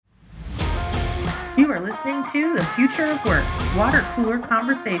You are listening to The Future of Work, Water Cooler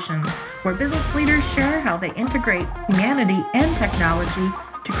Conversations, where business leaders share how they integrate humanity and technology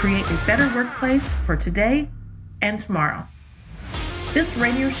to create a better workplace for today and tomorrow. This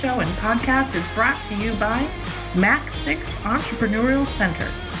radio show and podcast is brought to you by Max 6 Entrepreneurial Center.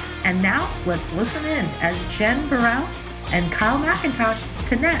 And now, let's listen in as Jen Burrell and Kyle McIntosh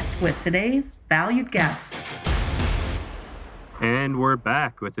connect with today's valued guests. And we're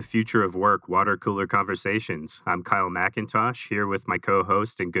back with the Future of Work Water Cooler Conversations. I'm Kyle McIntosh, here with my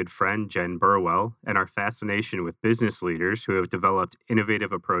co-host and good friend, Jen Burwell, and our fascination with business leaders who have developed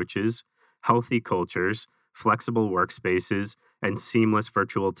innovative approaches, healthy cultures, flexible workspaces, and seamless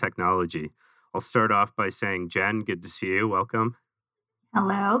virtual technology. I'll start off by saying, Jen, good to see you. Welcome.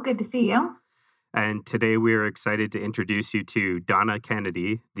 Hello, good to see you. And today we are excited to introduce you to Donna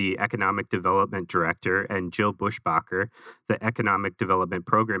Kennedy, the Economic Development Director, and Jill Buschbacher, the Economic Development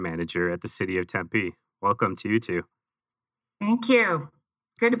Program Manager at the City of Tempe. Welcome to you two. Thank you.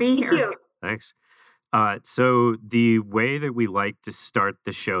 Good to be here. Thank you. Thanks. So the way that we like to start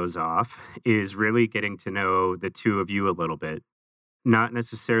the shows off is really getting to know the two of you a little bit. Not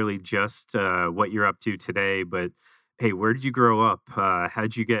necessarily just what you're up to today, but hey, where did you grow up? How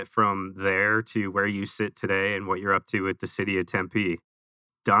did you get from there to where you sit today and what you're up to with the City of Tempe?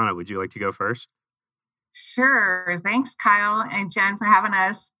 Donna, would you like to go first? Sure. Thanks, Kyle and Jen, for having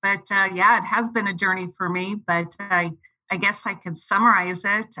us. But yeah, it has been a journey for me, but I guess I could summarize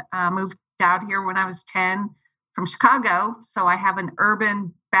it. Moved out here when I was 10 from Chicago. So I have an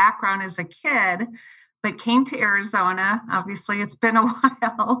urban background as a kid, but came to Arizona. Obviously, it's been a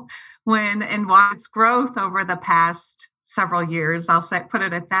while and watched its growth over the past several years. Put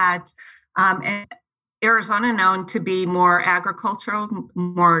it at that. And Arizona known to be more agricultural,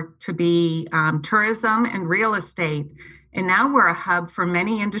 more to be tourism and real estate. And now we're a hub for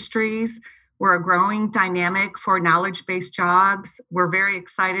many industries. We're a growing dynamic for knowledge-based jobs. We're very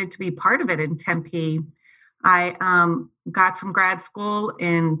excited to be part of it in Tempe. I got from grad school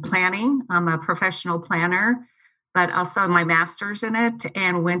in planning. I'm a professional planner, but also my master's in it,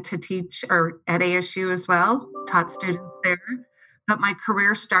 and went to teach at ASU as well, taught students there. But my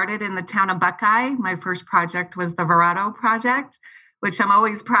career started in the town of Buckeye. My first project was the Verado project, which I'm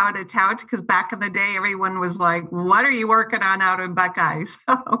always proud to tout because back in the day, everyone was like, what are you working on out in Buckeye?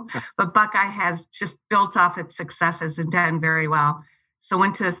 But Buckeye has just built off its successes and done very well. So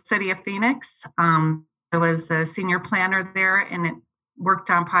went to the City of Phoenix. I was a senior planner there and worked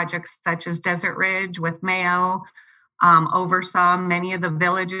on projects such as Desert Ridge with Mayo, oversaw many of the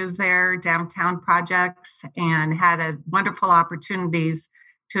villages there, downtown projects, and had wonderful opportunities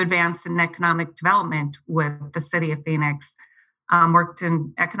to advance in economic development with the City of Phoenix. Worked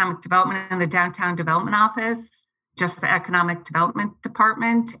in economic development in the downtown development office, just the economic development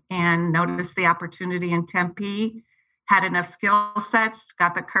department, and noticed the opportunity in Tempe. Had enough skill sets,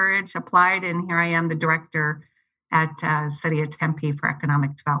 got the courage, applied, and here I am, the director at City of Tempe for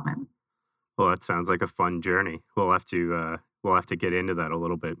economic development. Well, that sounds like a fun journey. We'll have to get into that a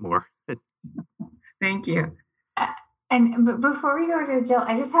little bit more. Thank you. And before we go to Jill,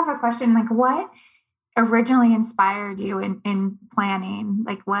 I just have a question. Like, what originally inspired you in planning?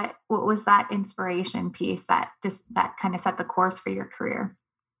 Like, what was that inspiration piece that kind of set the course for your career?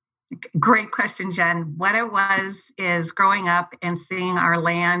 Great question, Jen. What it was is growing up and seeing our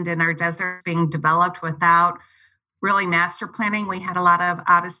land and our desert being developed without really master planning. We had a lot of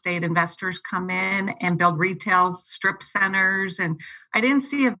out-of-state investors come in and build retail strip centers. And I didn't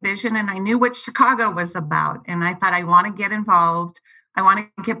see a vision, and I knew what Chicago was about. And I thought, I want to get involved. I want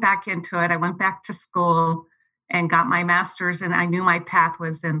to get back into it. I went back to school and got my master's, and I knew my path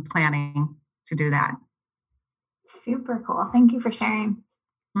was in planning to do that. Super cool. Thank you for sharing.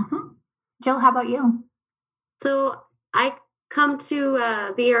 Mm-hmm. Jill, how about you? So I come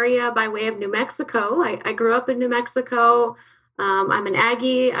to the area by way of New Mexico. I grew up in New Mexico. I'm an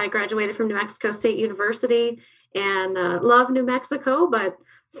Aggie. I graduated from New Mexico State University and love New Mexico, but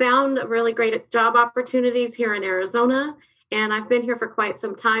found really great job opportunities here in Arizona. And I've been here for quite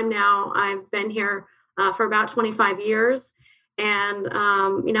some time now. I've been here for about 25 years. And,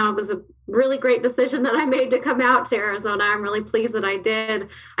 it was a really great decision that I made to come out to Arizona. I'm really pleased that I did.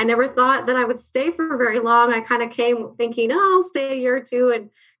 I never thought that I would stay for very long. I kind of came thinking, I'll stay a year or two and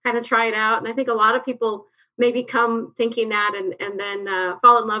kind of try it out. And I think a lot of people maybe come thinking that and then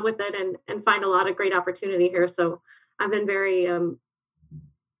fall in love with it and find a lot of great opportunity here. So I've been very... Oh,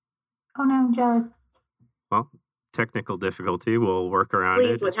 no, Jill. Well, technical difficulty. We'll work around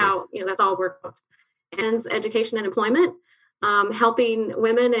pleased it. With how, that's all worked out. And education and employment. Helping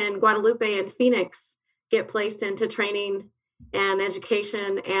women in Guadalupe and Phoenix get placed into training and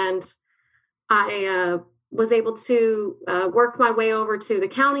education. And I was able to work my way over to the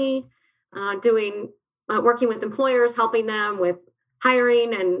county, working with employers, helping them with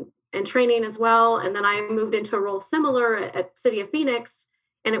hiring and training as well. And then I moved into a role similar at City of Phoenix,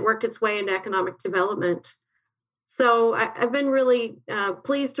 and it worked its way into economic development. So I've been really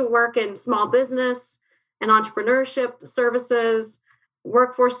pleased to work in small business and entrepreneurship services,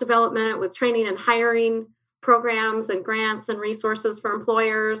 workforce development with training and hiring programs and grants and resources for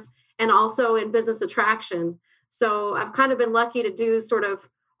employers, and also in business attraction. So I've kind of been lucky to do sort of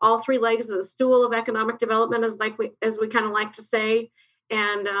all three legs of the stool of economic development, as we kind of like to say.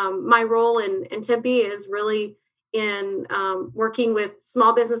 And my role in Tempe is really in working with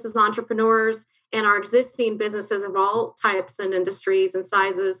small businesses, entrepreneurs, and our existing businesses of all types and industries and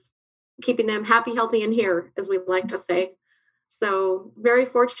sizes, keeping them happy, healthy, and here, as we like to say. So very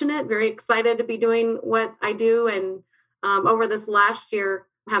fortunate, very excited to be doing what I do. And over this last year,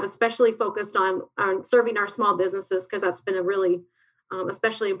 have especially focused on serving our small businesses, because that's been a really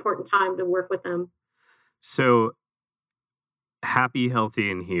especially important time to work with them. So happy, healthy,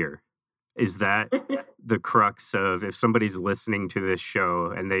 and here. Is that the crux of, if somebody's listening to this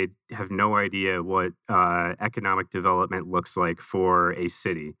show and they have no idea what economic development looks like for a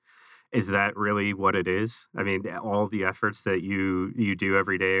city, is that really what it is? I mean, all the efforts that you do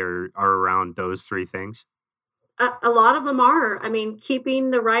every day are around those three things? A lot of them are. I mean,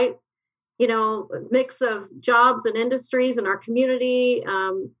 keeping the right, mix of jobs and industries in our community,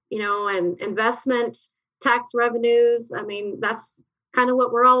 and investment, tax revenues. I mean, that's kind of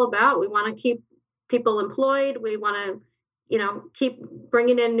what we're all about. We want to keep people employed. We want to, keep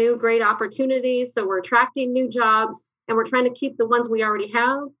bringing in new great opportunities. So we're attracting new jobs, and we're trying to keep the ones we already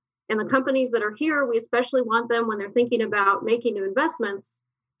have. And the companies that are here, we especially want them, when they're thinking about making new investments,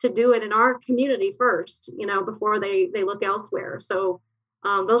 to do it in our community first, before they look elsewhere. So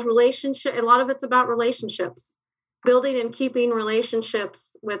those relationships, a lot of it's about relationships, building and keeping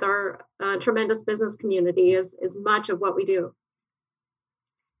relationships with our tremendous business community is much of what we do.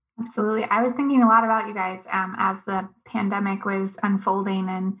 Absolutely. I was thinking a lot about you guys as the pandemic was unfolding,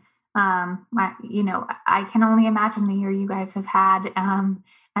 and I can only imagine the year you guys have had and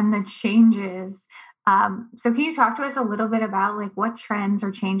the changes. So can you talk to us a little bit about like what trends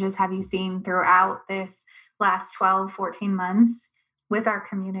or changes have you seen throughout this last 12, 14 months with our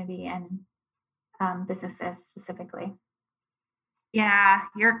community and businesses specifically? Yeah,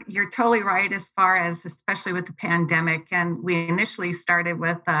 you're totally right, as far as especially with the pandemic. And we initially started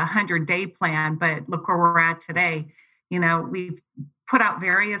with a 100-day plan, but look where we're at today. We've put out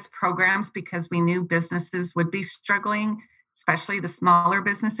various programs because we knew businesses would be struggling, especially the smaller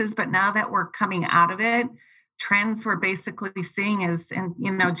businesses. But now that we're coming out of it, trends we're basically seeing is, and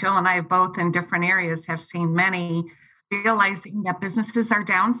Jill and I both in different areas have seen many realizing that businesses are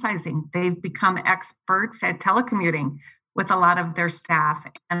downsizing. They've become experts at telecommuting with a lot of their staff.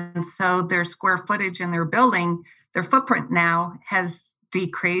 And so their square footage in their building, their footprint now has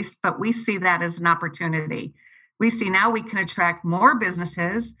decreased, but we see that as an opportunity. We see now we can attract more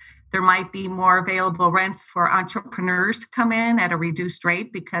businesses. There might be more available rents for entrepreneurs to come in at a reduced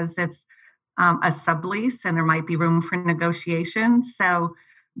rate because it's a sublease, and there might be room for negotiation. So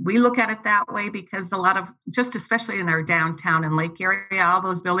we look at it that way because a lot of, just especially in our downtown and lake area, all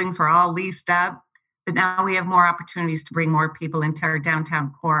those buildings were all leased up. But now we have more opportunities to bring more people into our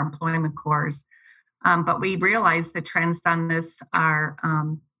downtown core employment cores. But we realize the trends on this are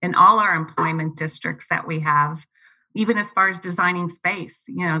in all our employment districts that we have, even as far as designing space.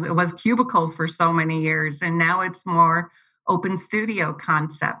 It was cubicles for so many years, and now it's more open studio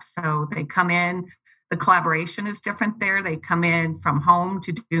concepts. So they come in, the collaboration is different there. They come in from home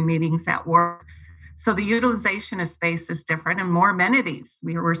to do meetings at work. So the utilization of space is different, and more amenities.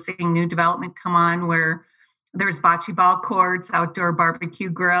 We're seeing new development come on where there's bocce ball courts, outdoor barbecue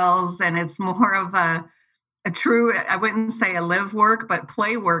grills, and it's more of a true, I wouldn't say a live work, but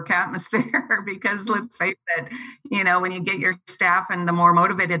play work atmosphere. Because let's face it, when you get your staff and the more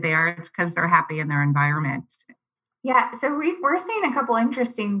motivated they are, it's because they're happy in their environment. Yeah, so we're seeing a couple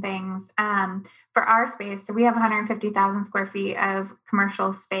interesting things for our space. So we have 150,000 square feet of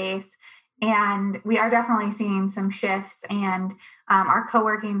commercial space. And we are definitely seeing some shifts and our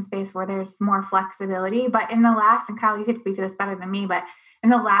co-working space where there's more flexibility. But in the last, and Kyle, you could speak to this better than me, but in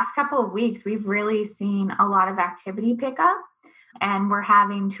the last couple of weeks, we've really seen a lot of activity pick up. And we're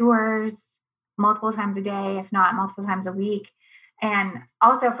having tours multiple times a day, if not multiple times a week. And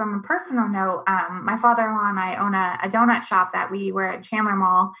also from a personal note, my father-in-law and I own a donut shop that we were at Chandler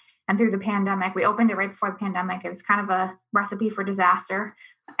Mall. And through the pandemic, we opened it right before the pandemic. It was kind of a recipe for disaster.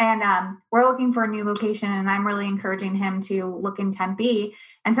 And we're looking for a new location, and I'm really encouraging him to look in Tempe.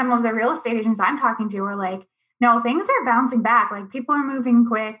 And some of the real estate agents I'm talking to are like, no, things are bouncing back. Like, people are moving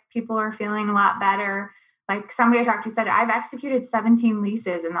quick. People are feeling a lot better. Like, somebody I talked to said, I've executed 17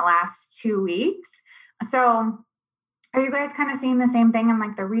 leases in the last 2 weeks. So are you guys kind of seeing the same thing in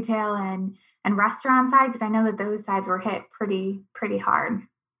like the retail and restaurant side? Because I know that those sides were hit pretty hard.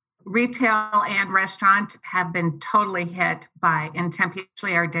 Retail and restaurant have been totally hit in Tempe,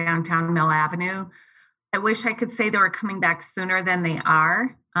 actually our downtown Mill Avenue. I wish I could say they were coming back sooner than they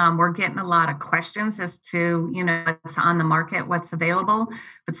are. We're getting a lot of questions as to, what's on the market, what's available.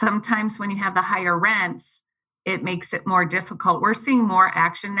 But sometimes when you have the higher rents, it makes it more difficult. We're seeing more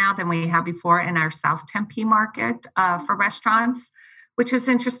action now than we have before in our South Tempe market for restaurants, which is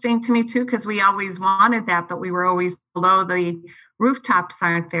interesting to me too, because we always wanted that, but we were always below the rooftops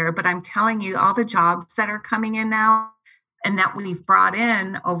aren't there. But I'm telling you, all the jobs that are coming in now and that we've brought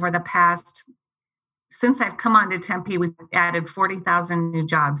in over the past, since I've come on to Tempe, we've added 40,000 new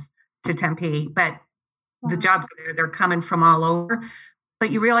jobs to Tempe, but the jobs are there, they're coming from all over. But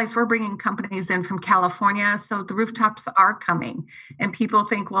you realize we're bringing companies in from California, so the rooftops are coming. And people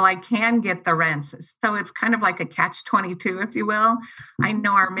think, well, I can get the rents. So it's kind of like a catch-22, if you will. I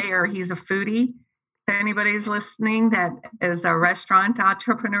know our mayor, he's a foodie. If anybody's listening that is a restaurant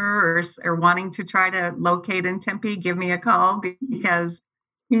entrepreneur or wanting to try to locate in Tempe, give me a call, because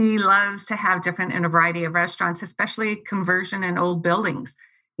he loves to have different in a variety of restaurants, especially conversion in old buildings.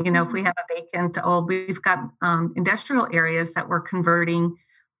 If we have a vacant we've got industrial areas that we're converting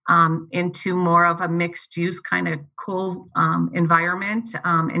into more of a mixed use kind of cool environment,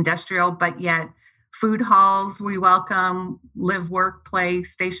 industrial, but yet food halls, we welcome live, work, play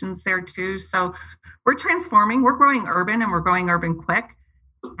stations there too. So we're transforming, we're growing urban, and we're growing urban quick.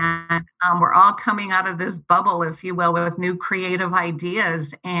 And we're all coming out of this bubble, if you will, with new creative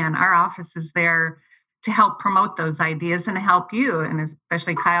ideas. And our office is there to help promote those ideas and help you. And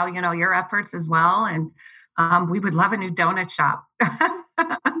especially Kyle, your efforts as well. And we would love a new donut shop.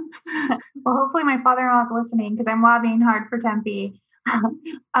 Well, hopefully my father-in-law is listening, because I'm lobbying hard for Tempe.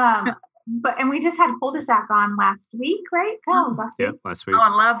 And we just had cul-de-sac on last week, right? Kyle, was last week? Yeah, last week. Oh, I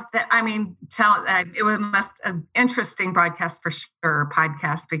love that. I mean, it was an interesting broadcast for sure,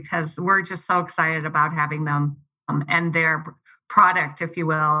 podcast, because we're just so excited about having them and their product, if you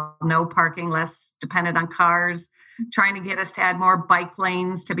will. No parking, less dependent on cars, trying to get us to add more bike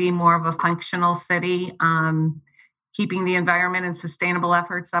lanes to be more of a functional city, keeping the environment and sustainable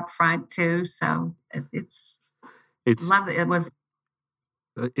efforts up front too. So it's love it.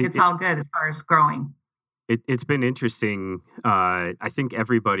 It's all good as far as growing. It's been interesting. I think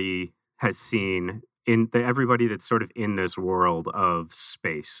everybody has seen everybody that's sort of in this world of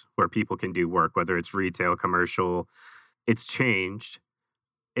space where people can do work, whether it's retail, commercial. It's changed.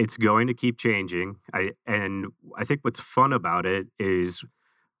 It's going to keep changing. I think what's fun about it is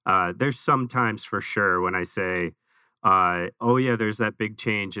there's sometimes for sure when I say, oh yeah, there's that big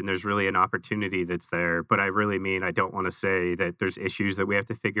change and there's really an opportunity that's there. But I really mean, I don't want to say that there's issues that we have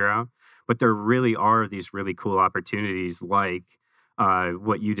to figure out, but there really are these really cool opportunities like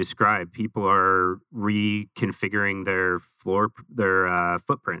what you described. People are reconfiguring their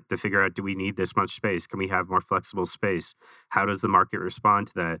footprint to figure out, do we need this much space? Can we have more flexible space? How does the market respond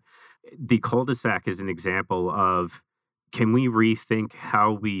to that? The cul-de-sac is an example of, can we rethink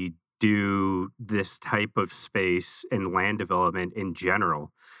how we do this type of space and land development in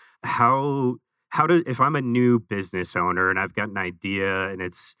general? If I'm a new business owner and I've got an idea and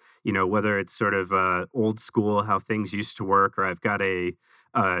it's, whether it's sort of old school, how things used to work, or I've got a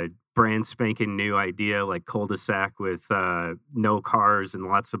brand spanking new idea like cul-de-sac with no cars and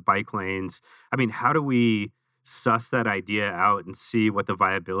lots of bike lanes. I mean, how do we suss that idea out and see what the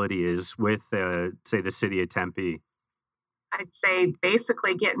viability is with, say, the City of Tempe? I'd say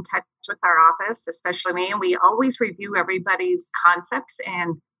basically get in touch with our office, especially me, and we always review everybody's concepts.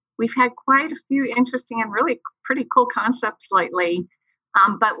 And we've had quite a few interesting and really pretty cool concepts lately.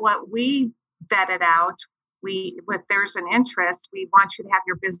 But what we vetted out, if there's an interest, we want you to have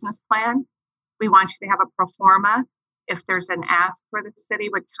your business plan. We want you to have a pro forma. If there's an ask for the city,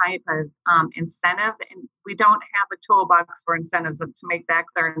 what type of incentive, and we don't have a toolbox for incentives to make that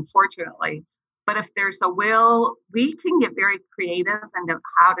clear, unfortunately. But if there's a will, we can get very creative into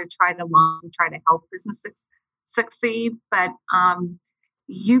how to try to help businesses succeed. But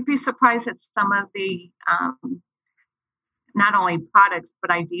you'd be surprised at some of the not only products,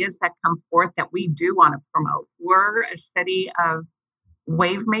 but ideas that come forth that we do want to promote. We're a city of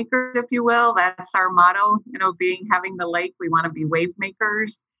wave makers, if you will. That's our motto, having the lake, we want to be wave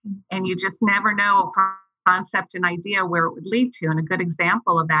makers. And you just never know from concept and idea where it would lead to. And a good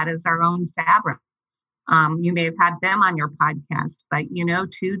example of that is our own fabric. You may have had them on your podcast, but,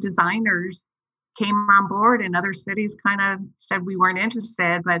 2 designers came on board and other cities kind of said we weren't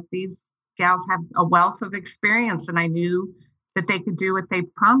interested, but these gals have a wealth of experience. And I knew that they could do what they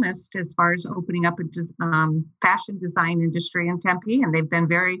promised as far as opening up a fashion design industry in Tempe. And they've been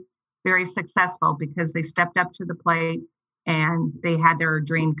very, very successful because they stepped up to the plate and they had their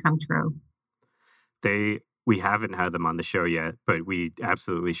dream come true. We haven't had them on the show yet, but we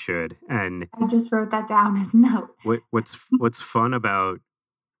absolutely should. And I just wrote that down as a note. What's fun about,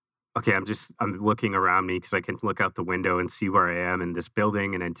 okay, I'm looking around me because I can look out the window and see where I am in this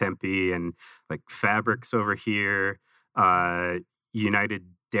building and in Tempe, and like fabrics over here, United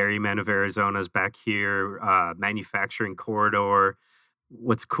Dairymen of Arizona's back here, manufacturing corridor.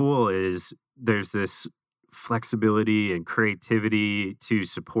 What's cool is there's this flexibility and creativity to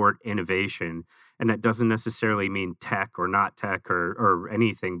support innovation. And that doesn't necessarily mean tech or not tech or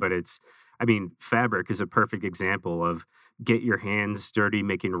anything, but fabric is a perfect example of get your hands dirty,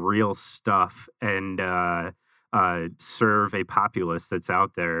 making real stuff, and serve a populace that's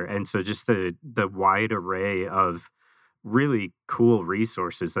out there. And so just the wide array of really cool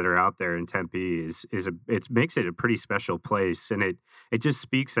resources that are out there in Tempe it makes it a pretty special place. And it just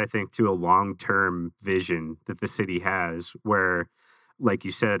speaks, I think, to a long-term vision that the city has where, like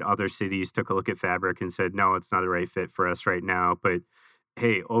you said, other cities took a look at fabric and said, no, it's not the right fit for us right now. But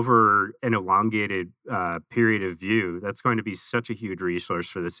hey, over an elongated period of view, that's going to be such a huge resource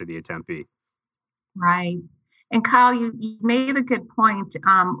for the city of Tempe. Right. And Kyle, you made a good point.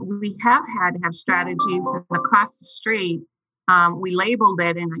 We have had to have strategies across the street. We labeled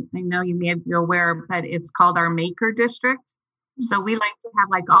it, and I know you may be aware, but it's called our Maker District. So we like to have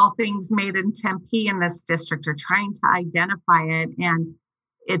like all things made in Tempe in this district, or trying to identify it. And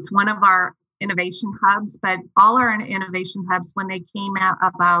it's one of our innovation hubs, but all our innovation hubs, when they came out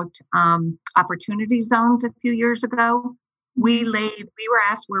about opportunity zones a few years ago, we were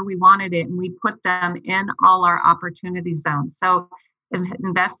asked where we wanted it, and we put them in all our opportunity zones. So if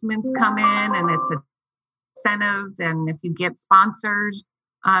investments come in and it's incentives, and if you get sponsors,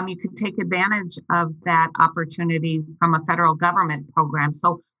 you could take advantage of that opportunity from a federal government program.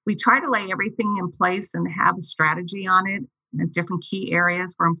 So we try to lay everything in place and have a strategy on it, different key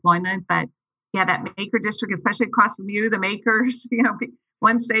areas for employment. But yeah, that maker district, especially across from you, the makers,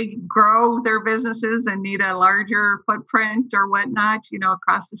 once they grow their businesses and need a larger footprint or whatnot,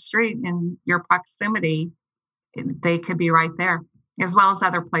 across the street in your proximity, they could be right there, as well as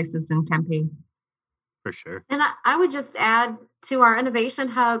other places in Tempe. For sure. And I would just add to our innovation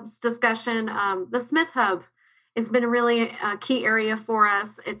hubs discussion, the Smith Hub has been really a key area for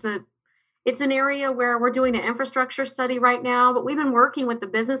us. It's an area where we're doing an infrastructure study right now, but we've been working with the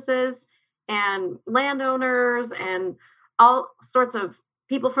businesses and landowners and all sorts of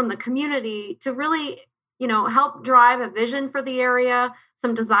people from the community to really, help drive a vision for the area.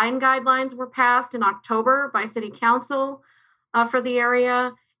 Some design guidelines were passed in October by City Council for the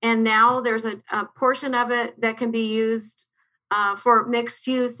area. And now there's a portion of it that can be used for mixed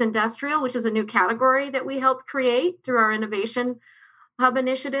use industrial, which is a new category that we helped create through our innovation hub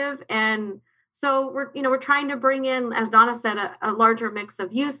initiative. And so we're trying to bring in, as Donna said, a larger mix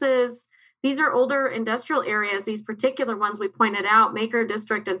of uses. These are older industrial areas, these particular ones we pointed out, Maker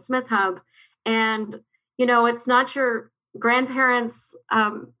District and Smith Hub. And, it's not your grandparents'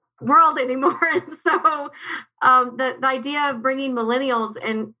 world anymore. And so the idea of bringing millennials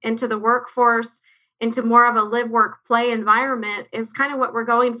into the workforce, into more of a live, work, play environment is kind of what we're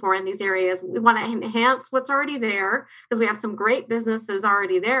going for in these areas. We want to enhance what's already there because we have some great businesses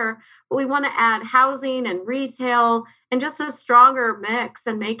already there, but we want to add housing and retail and just a stronger mix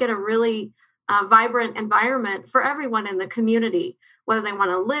and make it a really vibrant environment for everyone in the community, whether they want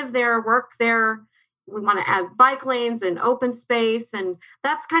to live there, work there. We want to add bike lanes and open space. And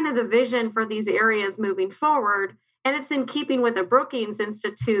that's kind of the vision for these areas moving forward. And it's in keeping with the Brookings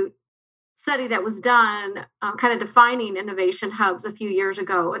Institute study that was done, kind of defining innovation hubs a few years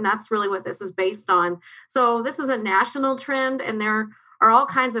ago. And that's really what this is based on. So this is a national trend, and there are all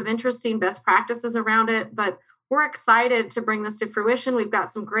kinds of interesting best practices around it. But we're excited to bring this to fruition. We've got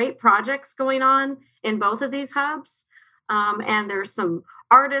some great projects going on in both of these hubs. And there's some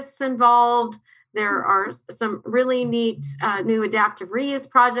artists involved. There are some really neat new adaptive reuse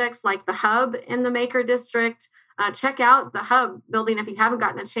projects like the Hub in the Maker District. Check out the Hub building if you haven't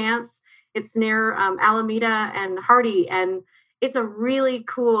gotten a chance. It's near Alameda and Hardy, and it's a really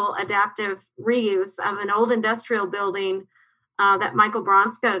cool adaptive reuse of an old industrial building that Michael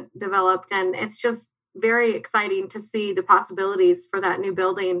Bronska developed. And it's just very exciting to see the possibilities for that new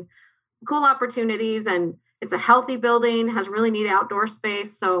building. Cool opportunities, and it's a healthy building, has really neat outdoor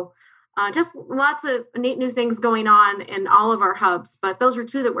space. So just lots of neat new things going on in all of our hubs. But those are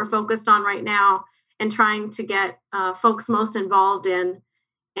two that we're focused on right now and trying to get folks most involved in,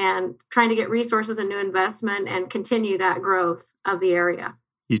 and trying to get resources and new investment and continue that growth of the area.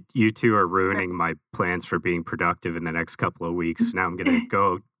 You two are ruining my plans for being productive in the next couple of weeks. Now I'm going to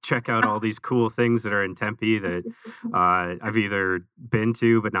go check out all these cool things that are in Tempe that I've either been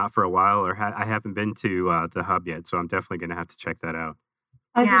to, but not for a while, or I haven't been to the hub yet. So I'm definitely going to have to check that out.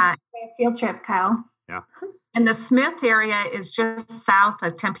 I was just going to say a field trip, Kyle. Yeah. And the Smith area is just south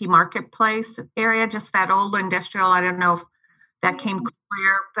of Tempe Marketplace area, just that old industrial. I don't know if that came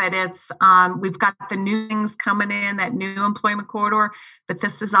clear, but it's we've got the new things coming in, that new employment corridor, but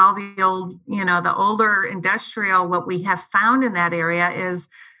this is all the old, the older industrial. What we have found in that area is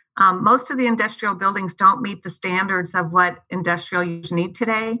most of the industrial buildings don't meet the standards of what industrial users need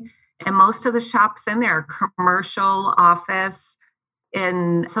today. And most of the shops in there are commercial, office,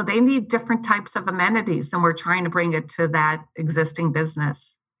 and so they need different types of amenities, and we're trying to bring it to that existing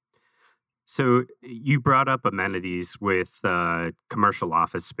business. So you brought up amenities with commercial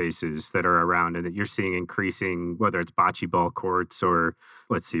office spaces that are around and that you're seeing increasing, whether it's bocce ball courts or,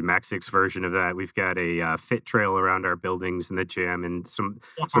 let's see, Maxix version of that. We've got a fit trail around our buildings and the gym and some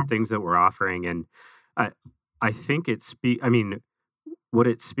things that we're offering. And I think what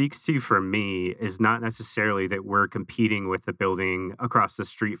it speaks to for me is not necessarily that we're competing with the building across the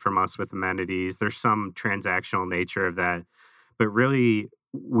street from us with amenities. There's some transactional nature of that, but really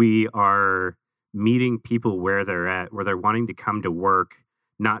we are meeting people where they're at, where they're wanting to come to work,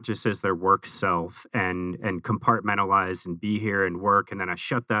 not just as their work self and compartmentalize and be here and work. And then I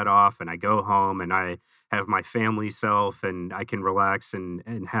shut that off and I go home and I have my family self and I can relax and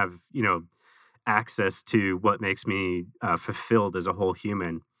have, access to what makes me fulfilled as a whole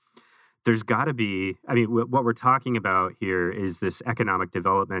human. There's got to be, what we're talking about here is this economic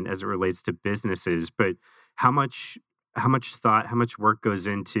development as it relates to businesses, but how much thought, how much work goes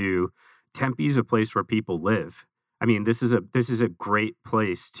into Tempe is a place where people live. This is a great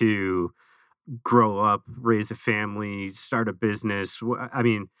place to grow up, raise a family, start a business.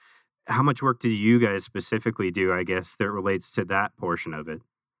 How much work do you guys specifically do, I guess, that relates to that portion of it?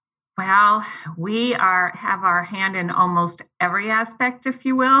 Well, we have our hand in almost every aspect, if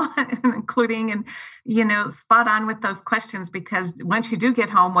you will, including, and, spot on with those questions, because once you do get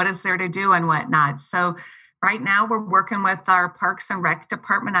home, what is there to do and whatnot? So right now we're working with our Parks and Rec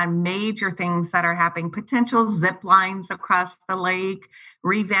department on major things that are happening, potential zip lines across the lake,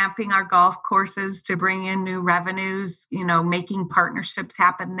 revamping our golf courses to bring in new revenues, making partnerships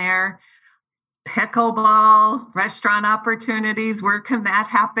happen there. Pickleball, restaurant opportunities, where can that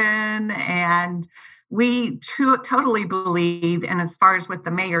happen? And we totally believe, and as far as with the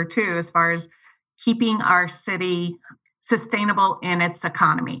mayor too, as far as keeping our city sustainable in its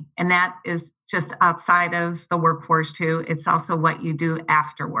economy. And that is just outside of the workforce too. It's also what you do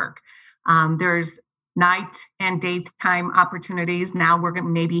after work. There's night and daytime opportunities. Now we're going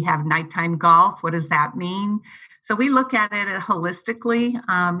to maybe have nighttime golf. What does that mean? So we look at it holistically,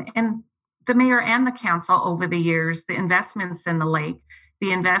 and the mayor and the council over the years, the investments in the lake,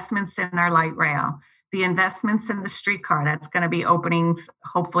 the investments in our light rail, the investments in the streetcar that's going to be opening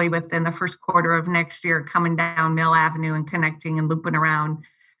hopefully within the first quarter of next year, coming down Mill Avenue and connecting and looping around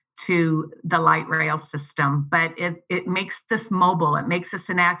to the light rail system. But it makes this mobile. It makes us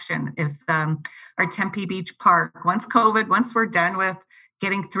in action. If our Tempe Beach Park, once we're done with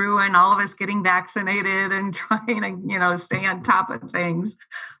getting through and all of us getting vaccinated and trying to, stay on top of things,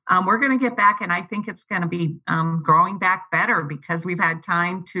 we're going to get back. And I think it's going to be growing back better because we've had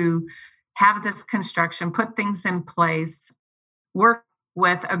time to have this construction, put things in place, work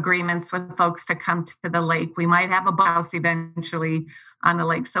with agreements with folks to come to the lake. We might have a house eventually on the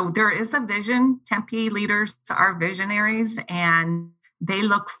lake. So there is a vision. Tempe leaders are visionaries, and they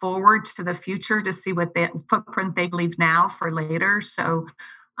look forward to the future to see what footprint they leave now for later. So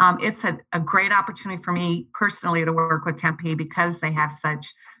it's a great opportunity for me personally to work with Tempe because they have such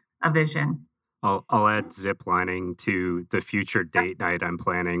a vision. I'll add zip lining to the future date night I'm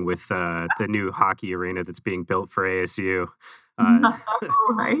planning with the new hockey arena that's being built for ASU.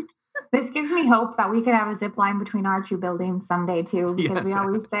 Right. This gives me hope that we could have a zip line between our two buildings someday too, because we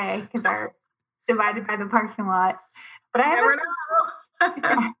always say, because they're divided by the parking lot. But I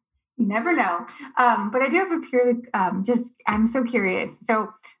have You never know. But I do have a purely I'm so curious.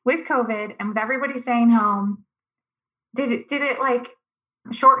 So with COVID and with everybody staying home, did it like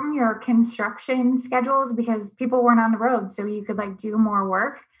shorten your construction schedules because people weren't on the road so you could like do more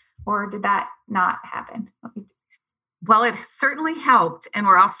work, or did that not happen? Well, it certainly helped. And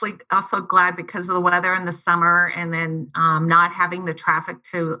we're also glad because of the weather in the summer and then not having the traffic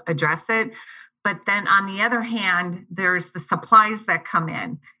to address it. But then on the other hand, there's the supplies that come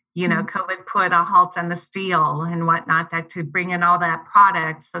in. COVID put a halt on the steel and whatnot, that to bring in all that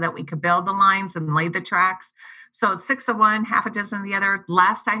product so that we could build the lines and lay the tracks. So it's 6 of one, half a dozen of the other.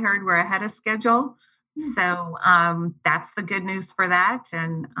 Last I heard, we're ahead of schedule. So that's the good news for that.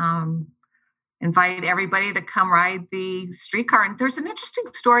 And invite everybody to come ride the streetcar. And there's an interesting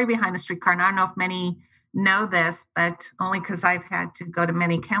story behind the streetcar. And I don't know if many know this, but only because I've had to go to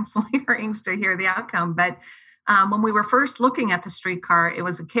many council hearings to hear the outcome. But when we were first looking at the streetcar, it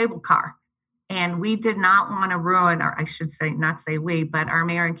was a cable car. And we did not want to ruin, or I should say, not say we, but our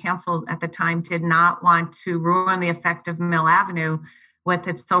mayor and council at the time did not want to ruin the effect of Mill Avenue with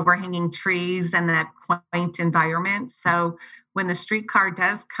its overhanging trees and that quaint environment. So when the streetcar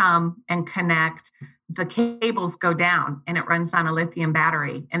does come and connect, the cables go down and it runs on a lithium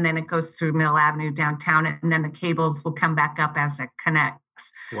battery. And then it goes through Mill Avenue downtown, and then the cables will come back up as it connects.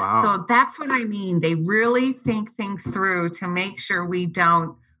 Wow. So that's what I mean. They really think things through to make sure we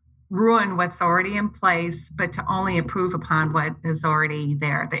don't ruin what's already in place, but to only improve upon what is already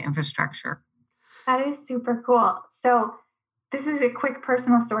there, the infrastructure. That is super cool. So this is a quick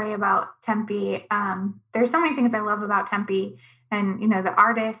personal story about Tempe. There's so many things I love about Tempe, and the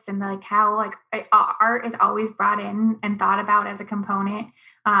artists and how art is always brought in and thought about as a component.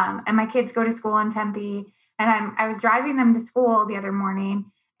 And my kids go to school in Tempe, and I was driving them to school the other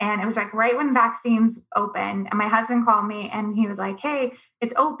morning, and it was like right when vaccines opened, and my husband called me and he was like, "Hey,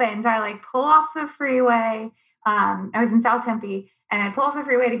 it's open." So I pull off the freeway. I was in South Tempe, and I pull off the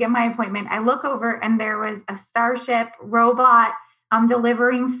freeway to get my appointment. I look over and there was a Starship robot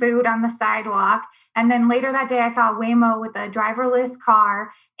delivering food on the sidewalk. And then later that day, I saw a Waymo with a driverless car,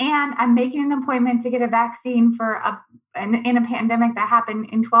 and I'm making an appointment to get a vaccine for in a pandemic that happened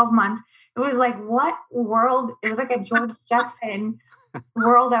in 12 months. It was like, what world? It was like a George Jetson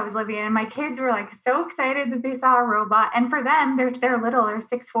world I was living in. And my kids were so excited that they saw a robot. And for them, they're little, they're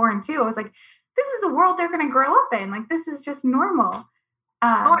 6, 4, and 2. I was like, this is the world they're going to grow up in. This is just normal.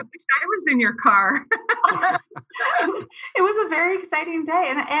 I wish I was in your car. It was a very exciting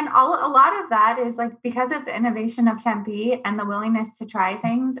day. And a lot of that is because of the innovation of Tempe and the willingness to try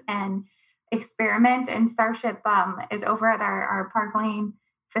things and experiment. And Starship is over at our Park Lane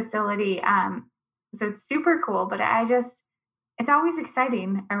facility. So it's super cool, but it's always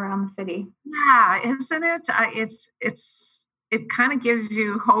exciting around the city. Yeah, isn't it? It kind of gives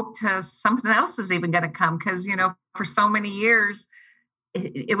you hope to something else is even going to come, because, for so many years,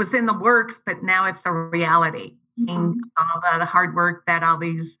 it was in the works, but now it's a reality. Seeing all the hard work that all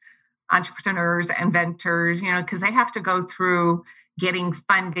these entrepreneurs, inventors, because they have to go through getting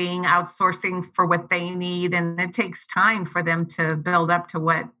funding, outsourcing for what they need. And it takes time for them to build up to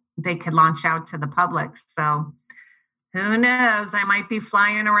what they could launch out to the public. So who knows? I might be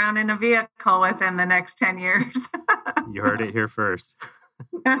flying around in a vehicle within the next 10 years. You heard it here first.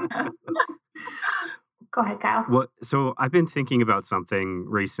 Go ahead, Kyle. So I've been thinking about something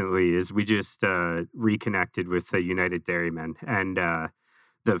recently. Is we just reconnected with the United Dairymen and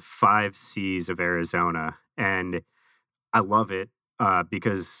the 5 C's of Arizona. And I love it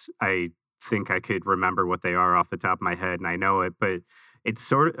because I think I could remember what they are off the top of my head, and I know it, but it's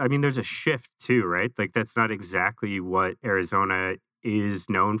there's a shift too, right? That's not exactly what Arizona is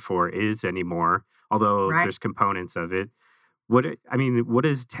known for anymore, although there's components of it. What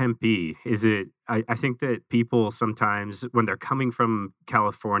is Tempe? Is it, I think that people sometimes, when they're coming from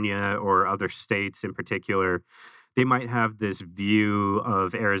California or other states in particular, they might have this view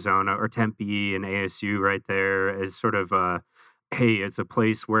of Arizona or Tempe and ASU right there as sort of hey, it's a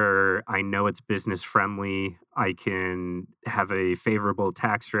place where I know it's business friendly. I can have a favorable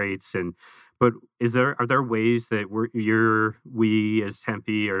tax rates, but are there ways that we as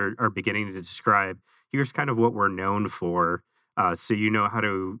Tempe are beginning to describe? Here's kind of what we're known for, so you know how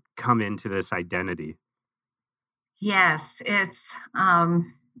to come into this identity. Yes, it's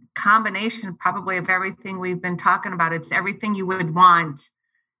combination probably of everything we've been talking about. It's everything you would want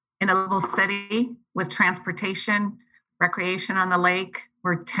in a little city with transportation, recreation on the lake.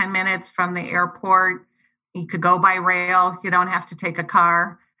 We're 10 minutes from the airport. You could go by rail. You don't have to take a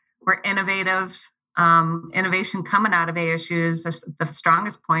car. We're innovative. Innovation coming out of ASU is the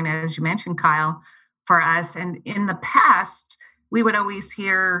strongest point, as you mentioned, Kyle, for us. And in the past, we would always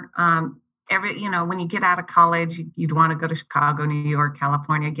hear when you get out of college, you'd want to go to Chicago, New York,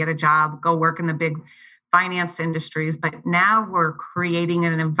 California, get a job, go work in the big finance industries. But now we're creating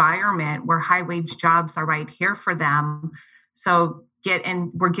an environment where high wage jobs are right here for them. So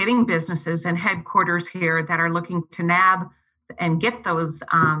we're getting businesses and headquarters here that are looking to nab and get those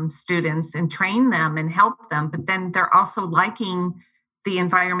students and train them and help them. But then they're also liking the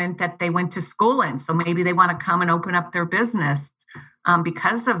environment that they went to school in. So maybe they want to come and open up their business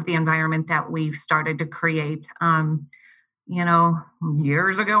because of the environment that we've started to create.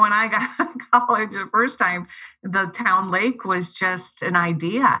 Years ago when I got out of college the first time, the town lake was just an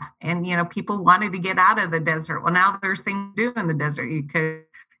idea. And, people wanted to get out of the desert. Well, now there's things to do in the desert. You could,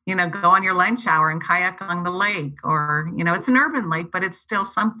 go on your lunch hour and kayak along the lake, or, it's an urban lake, but it's still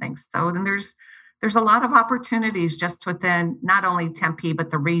something. So then there's a lot of opportunities just within not only Tempe, but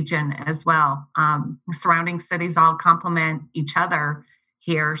the region as well. Surrounding cities all complement each other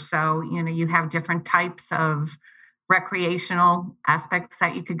here. So, you have different types of recreational aspects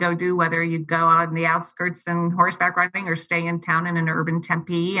that you could go do, whether you go out in the outskirts and horseback riding or stay in town in an urban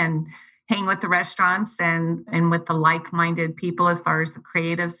Tempe and hang with the restaurants and with the like-minded people as far as the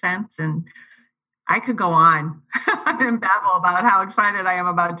creative sense. And I could go on and babble about how excited I am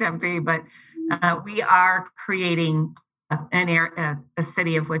about Tempe, but we are creating a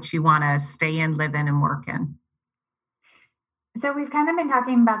city of which you want to stay in, live in, and work in. So we've kind of been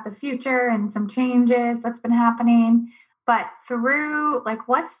talking about the future and some changes that's been happening, but through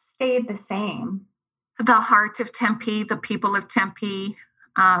what's stayed the same? The heart of Tempe, the people of Tempe,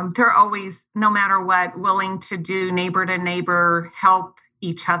 they're always, no matter what, willing to do neighbor to neighbor, help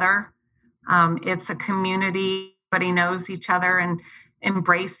each other. It's a community, everybody knows each other and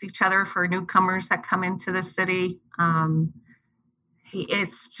embrace each other for newcomers that come into the city.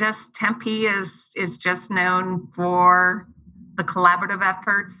 It's just, Tempe is just known for the collaborative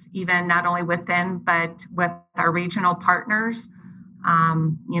efforts, even not only within, but with our regional partners.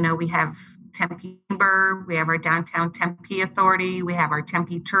 We have Tempe Chamber, we have our Downtown Tempe Authority, we have our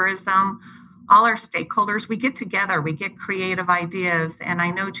Tempe Tourism, all our stakeholders. We get together, we get creative ideas. And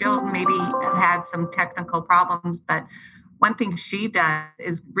I know Jill maybe had some technical problems, but one thing she does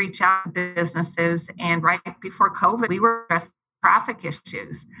is reach out to businesses. And right before COVID, we were addressing traffic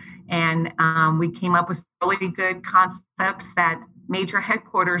issues. And we came up with really good concepts that major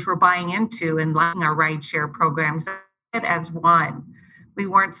headquarters were buying into and liking our rideshare programs as one. We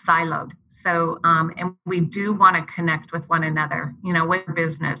weren't siloed. So, and we do want to connect with one another, with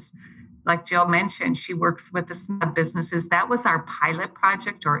business. Like Jill mentioned, she works with the small businesses. That was our pilot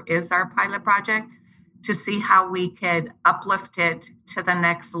project, or is our pilot project, to see how we could uplift it to the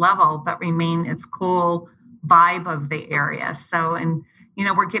next level, but remain its cool vibe of the area. So, and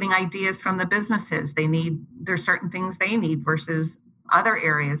we're getting ideas from the businesses. There's certain things they need versus other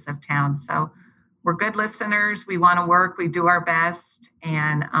areas of town. So we're good listeners. We want to work. We do our best.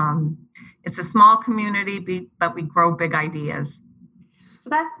 And it's a small community, but we grow big ideas. So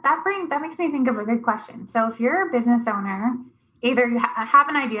that makes me think of a good question. So if you're a business owner, either you have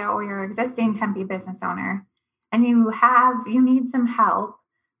an idea or you're an existing Tempe business owner, and you need some help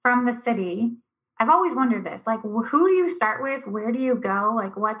from the city, I've always wondered this, who do you start with? Where do you go?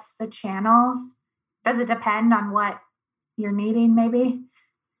 What's the channels? Does it depend on what you're needing, maybe?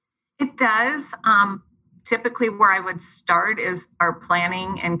 It does. Typically where I would start is our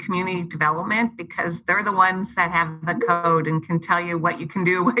planning and community development, because they're the ones that have the code and can tell you what you can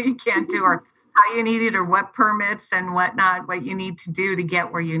do, what you can't do, or how you need it, or what permits and whatnot, what you need to do to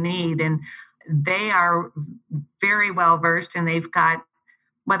get where you need. And they are very well versed, and they've got,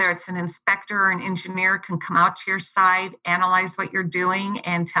 whether it's an inspector or an engineer, can come out to your site, analyze what you're doing,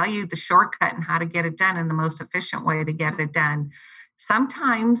 and tell you the shortcut and how to get it done in the most efficient way to get it done.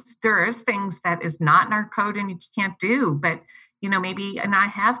 Sometimes there is things that is not in our code and you can't do, but, maybe, and I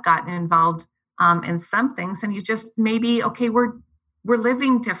have gotten involved in some things, and you just maybe, okay, we're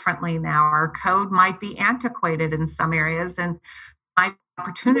living differently now. Our code might be antiquated in some areas, and my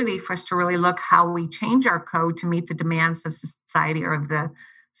opportunity for us to really look how we change our code to meet the demands of society or of the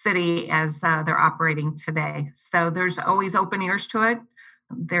city as they're operating today. So there's always open ears to it.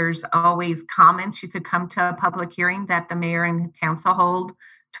 There's always comments. You could come to a public hearing that the mayor and council hold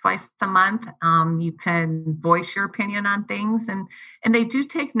twice a month. You can voice your opinion on things, and they do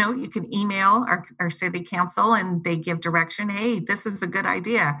take note. You can email our city council, and they give direction. Hey, this is a good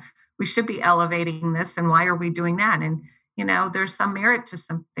idea. We should be elevating this, and why are we doing that? And there's some merit to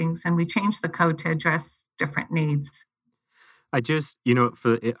some things, and we change the code to address different needs. I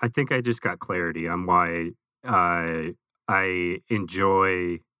think I just got clarity on why I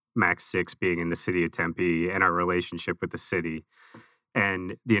enjoy Max 6 being in the city of Tempe and our relationship with the city.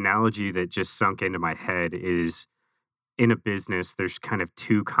 And the analogy that just sunk into my head is, in a business, there's kind of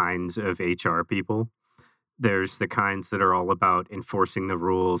two kinds of HR people. There's the kinds that are all about enforcing the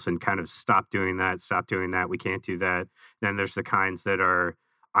rules and kind of stop doing that, we can't do that. Then there's the kinds that are,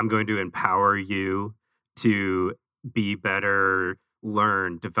 I'm going to empower you to be better,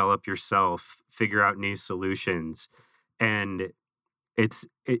 learn, develop yourself, figure out new solutions. And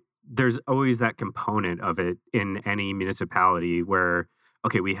there's always that component of it in any municipality where,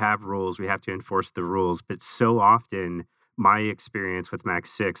 okay, we have rules, we have to enforce the rules. But so often, my experience with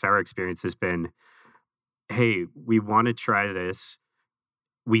Max 6, our experience has been, hey, we want to try this.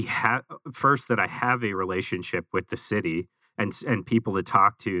 We have first that I have a relationship with the city and people to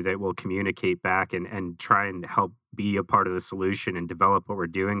talk to that will communicate back and try and help be a part of the solution and develop what we're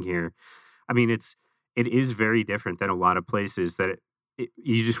doing here. I mean, it is very different than a lot of places that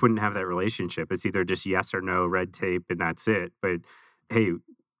you just wouldn't have that relationship. It's either just yes or no, red tape, and that's it. But hey,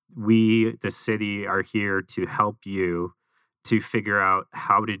 we, the city, are here to help you to figure out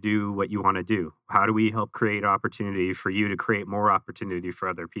how to do what you want to do. How do we help create opportunity for you to create more opportunity for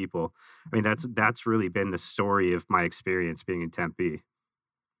other people? I mean, that's really been the story of my experience being in Tempe.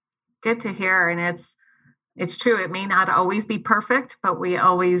 Good to hear. And it's true. It may not always be perfect, but we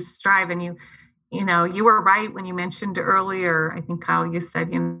always strive. And you were right when you mentioned earlier, I think, Kyle, you said,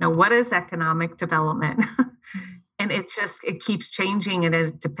 what is economic development? And it keeps changing, and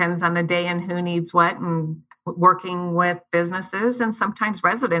it depends on the day and who needs what, and working with businesses and sometimes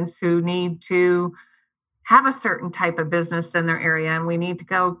residents who need to have a certain type of business in their area. And we need to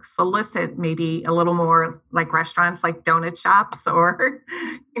go solicit maybe a little more, like restaurants, like donut shops, or,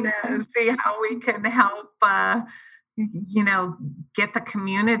 see how we can help, get the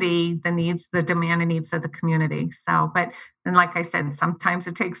community, the demand and needs of the community. So, and like I said, sometimes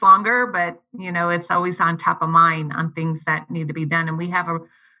it takes longer, but, it's always on top of mind on things that need to be done. And we have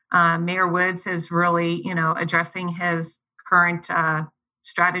Mayor Woods is really, addressing his current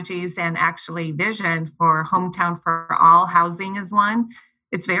strategies and actually vision for Hometown for All. Housing is one.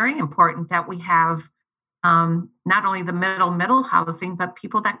 It's very important that we have not only the middle housing, but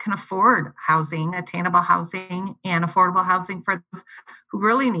people that can afford housing, attainable housing, and affordable housing for those who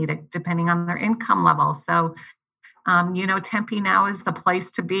really need it, depending on their income level. So, Tempe now is the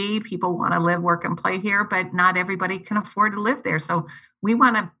place to be. People want to live, work, and play here, but not everybody can afford to live there. So we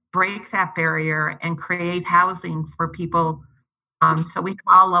want to break that barrier and create housing for people. So we have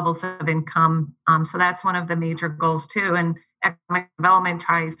all levels of income. So that's one of the major goals too. And economic development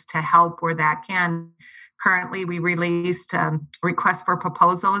tries to help where that can. Currently, we released requests for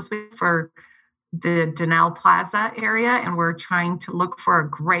proposals for the Donnell Plaza area, and we're trying to look for a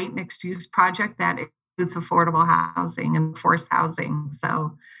great mixed-use project that includes affordable housing and forced housing.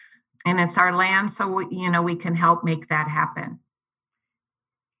 So, and it's our land, so we can help make that happen.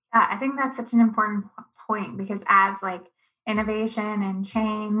 Yeah, I think that's such an important point, because as innovation and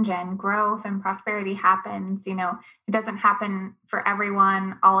change and growth and prosperity happens, it doesn't happen for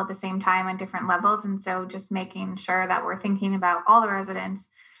everyone all at the same time on different levels. And so just making sure that we're thinking about all the residents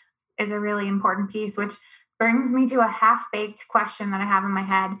is a really important piece, which brings me to a half-baked question that I have in my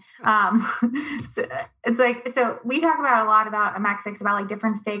head. So we talk about a lot about Max 6, about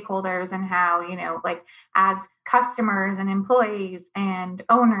different stakeholders and how, as customers and employees and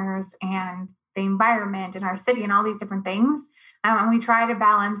owners and the environment in our city and all these different things. And we try to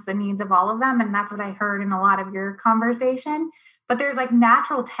balance the needs of all of them. And that's what I heard in a lot of your conversation. But there's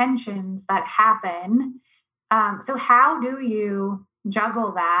natural tensions that happen. So how do you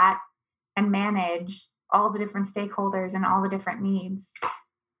juggle that and manage all the different stakeholders and all the different needs?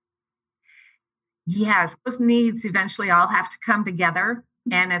 Yes, those needs eventually all have to come together.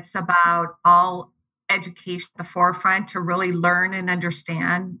 And it's about all education at the forefront to really learn and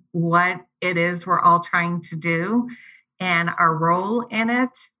understand what it is we're all trying to do and our role in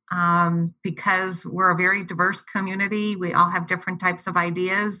it. Because we're a very diverse community. We all have different types of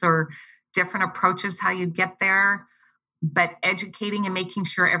ideas or different approaches how you get there. But educating and making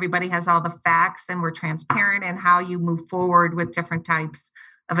sure everybody has all the facts and we're transparent in how you move forward with different types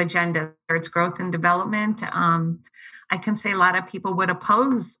of agenda. Whether it's growth and development. I can say a lot of people would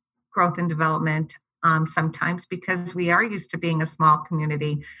oppose growth and development sometimes because we are used to being a small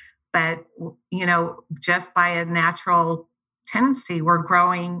community. But, just by a natural tendency, we're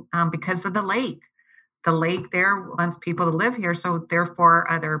growing because of the lake. The lake there wants people to live here. So therefore,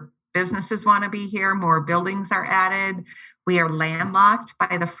 other businesses want to be here. More buildings are added. We are landlocked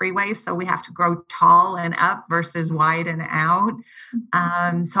by the freeway, so we have to grow tall and up versus wide and out.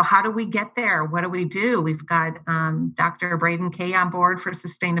 So how do we get there? What do we do? We've got Dr. Braden Kay on board for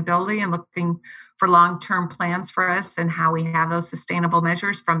sustainability and looking for long-term plans for us and how we have those sustainable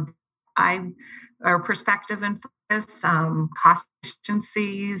measures from our perspective and focus, cost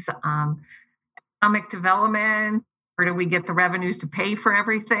efficiencies, economic development. Where do we get the revenues to pay for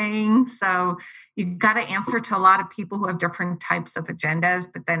everything? So you've got to answer to a lot of people who have different types of agendas,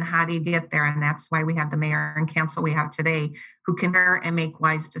 but then how do you get there? And that's why we have the mayor and council we have today who can hear and make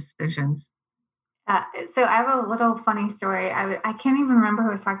wise decisions. So I have a little funny story. I can't even remember who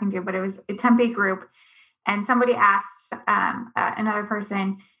I was talking to, but it was a Tempe group. And somebody asked another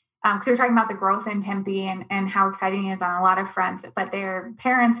person, because we were talking about the growth in Tempe and how exciting it is on a lot of fronts, but their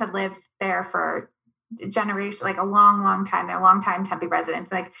parents had lived there for generation, like a long time. They're long-time Tempe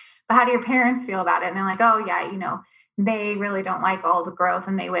residents. Like, but how do your parents feel about it? And they're like, oh yeah, they really don't like all the growth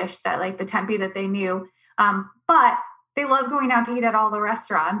and they wish that like the Tempe that they knew. But they love going out to eat at all the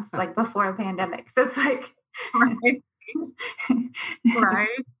restaurants like before the pandemic. So it's like, right.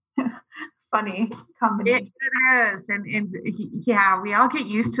 Funny combination. It is. And yeah, we all get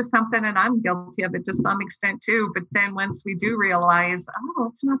used to something, and I'm guilty of it to some extent too. But then once we do realize, oh,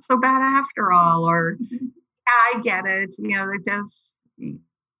 it's not so bad after all, or yeah, I get it. It does. The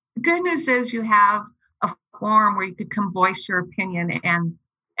good news is you have a forum where you could come voice your opinion and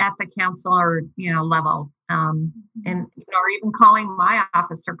at the council or, level. And, or even calling my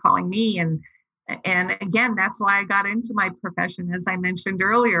office or calling me. And again, that's why I got into my profession. As I mentioned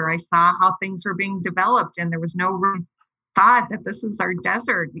earlier, I saw how things were being developed and there was no thought that this is our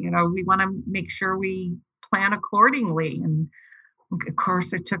desert. We want to make sure we plan accordingly. And of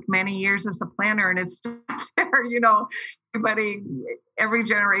course, it took many years as a planner and it's still there, every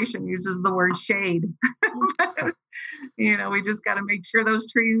generation uses the word shade. But, we just got to make sure those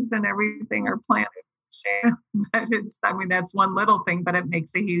trees and everything are planted. But that's one little thing, but it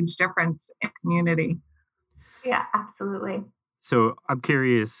makes a huge difference in community. Yeah, absolutely. So I'm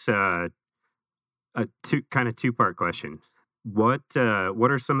curious, a two-part question. What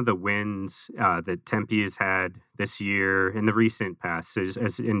are some of the wins that Tempe has had this year in the recent past,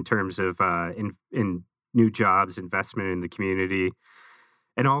 as in terms of in new jobs, investment in the community,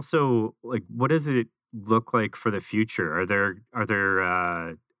 and also like what does it look like for the future? Are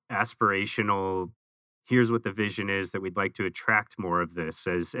there aspirational? Here's what the vision is that we'd like to attract more of this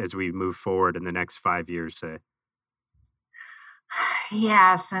as we move forward in the next 5 years, say.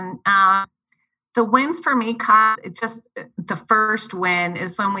 Yes, and the wins for me, just the first win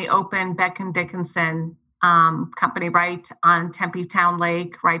is when we opened Beck and Dickinson company right on Tempe Town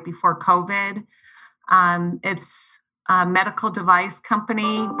Lake right before COVID. It's a medical device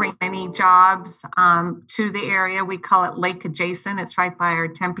company, bring many jobs to the area. We call it Lake Adjacent. It's right by our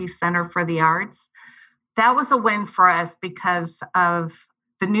Tempe Center for the Arts. That was a win for us because of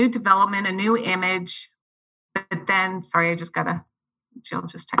the new development, a new image. But then, Jill just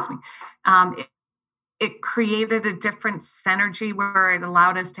texted me. It created a different synergy where it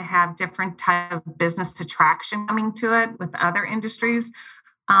allowed us to have different type of business attraction coming to it with other industries.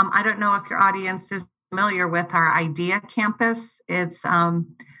 I don't know if your audience is familiar with our IDEA campus. It's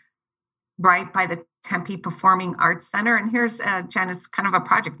right by the Tempe Performing Arts Center. And here's, Jen, it's kind of a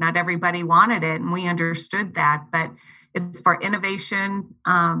project. Not everybody wanted it, and we understood that, but it's for innovation,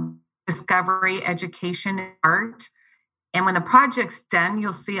 discovery, education, and art. And when the project's done,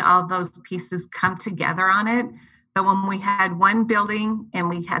 you'll see all those pieces come together on it. But when we had one building and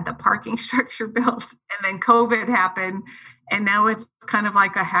we had the parking structure built, and then COVID happened, and now it's kind of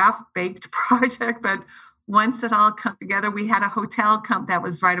like a half-baked project, but once it all come together, we had a hotel that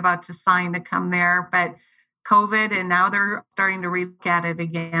was right about to sign to come there, but COVID, and now they're starting to relook at it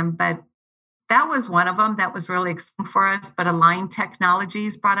again. But that was one of them that was really exciting for us. But Align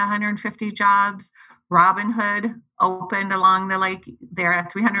Technologies brought 150 jobs. Robinhood opened along the lake there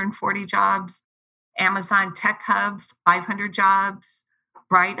at 340 jobs. Amazon Tech Hub, 500 jobs.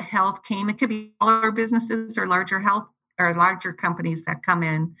 Bright Health came. It could be smaller businesses or larger health or larger companies that come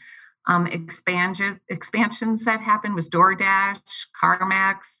in. Expansions that happened was DoorDash,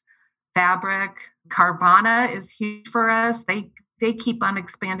 CarMax, Fabric. Carvana is huge for us. They keep on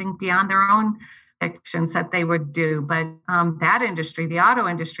expanding beyond their own actions that they would do. But that industry, the auto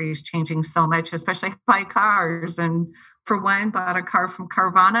industry, is changing so much, especially by cars. And for one, bought a car from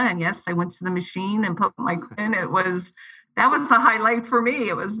Carvana. And yes, I went to the machine and put my in. That was the highlight for me.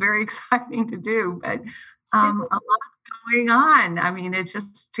 It was very exciting to do. But a lot going on. I mean, it's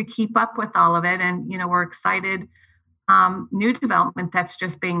just to keep up with all of it. And, we're excited new development that's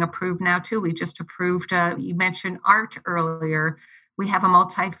just being approved now too. We just approved, you mentioned art earlier. We have a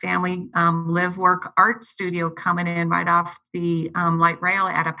multifamily live work art studio coming in right off the light rail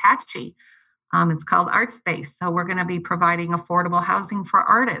at Apache. It's called Art Space. So we're going to be providing affordable housing for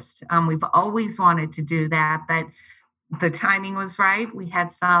artists. We've always wanted to do that, but the timing was right. We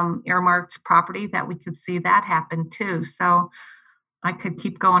had some earmarked property that we could see that happen too. So I could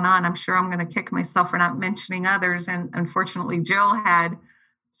keep going on. I'm sure I'm going to kick myself for not mentioning others. And unfortunately, Jill had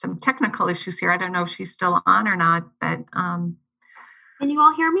some technical issues here. I don't know if she's still on or not, but can you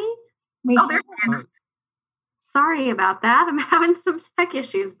all hear me? There she is. Sorry about that. I'm having some tech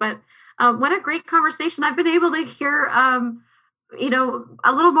issues, but what a great conversation. I've been able to hear, a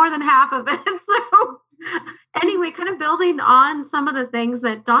little more than half of it. So anyway, kind of building on some of the things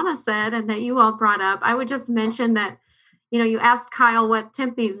that Donna said and that you all brought up, I would just mention that, you asked Kyle what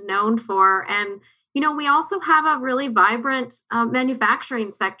Tempe's known for. And, we also have a really vibrant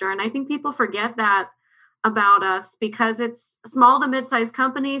manufacturing sector. And I think people forget that about us because it's small to mid-sized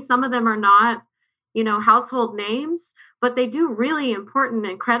companies. Some of them are not, household names, but they do really important,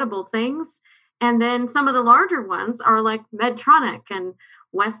 incredible things. And then some of the larger ones are like Medtronic and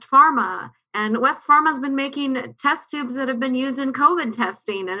West Pharma. And West Pharma has been making test tubes that have been used in COVID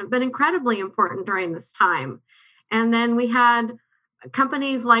testing and have been incredibly important during this time. And then we had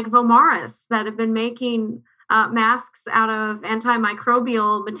companies like Vomaris that have been making masks out of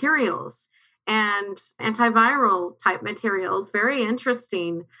antimicrobial materials and antiviral type materials. Very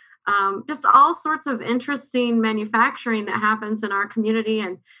interesting. Just all sorts of interesting manufacturing that happens in our community.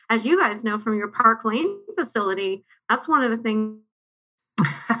 And as you guys know from your Park Lane facility, that's one of the things.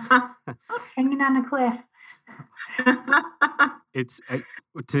 Hanging on a cliff. It's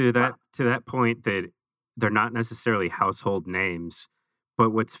to that point that they're not necessarily household names,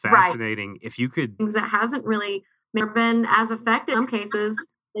 but what's fascinating, if you could... Things that hasn't really been as effective. In some cases,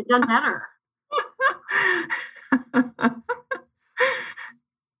 they've done better.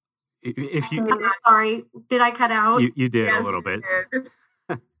 If you, I'm sorry, did I cut out? You did Yes, a little bit.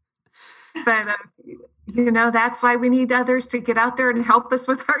 But, that's why we need others to get out there and help us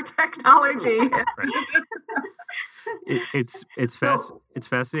with our technology. It's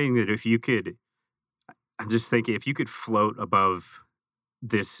fascinating that if you could... I'm just thinking, if you could float above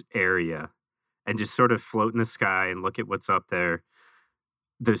this area and just sort of float in the sky and look at what's up there,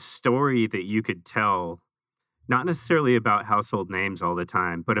 the story that you could tell, not necessarily about household names all the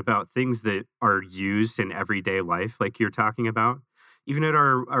time, but about things that are used in everyday life, like you're talking about, even at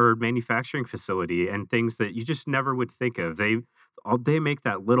our manufacturing facility, and things that you just never would think of. They make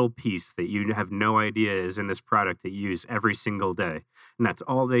that little piece that you have no idea is in this product that you use every single day. And that's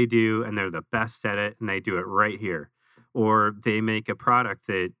all they do. And they're the best at it. And they do it right here. Or they make a product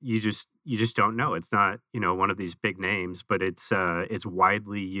that you just don't know. It's not, one of these big names, but it's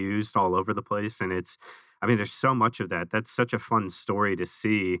widely used all over the place. And there's so much of that. That's such a fun story to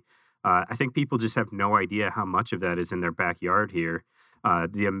see. I think people just have no idea how much of that is in their backyard here.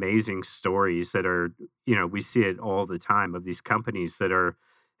 The amazing stories that are, we see it all the time of these companies that are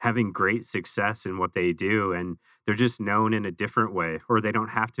having great success in what they do. And they're just known in a different way, or they don't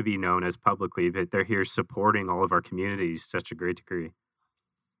have to be known as publicly, but they're here supporting all of our communities to such a great degree.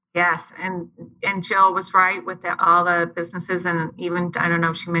 Yes. And Jill was right with all the businesses. And even, I don't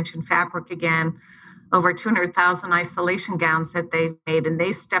know if she mentioned fabric again, over 200,000 isolation gowns that they've made, and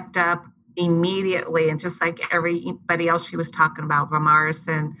they stepped up immediately. And just like everybody else she was talking about, Vomaris,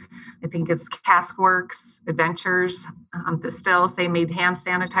 and I think it's Caskworks, Adventures, the Stills, they made hand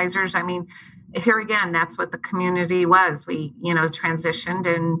sanitizers. Here again, that's what the community was. We, transitioned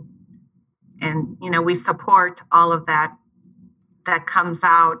and we support all of that comes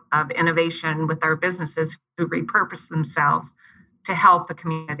out of innovation with our businesses who repurpose themselves to help the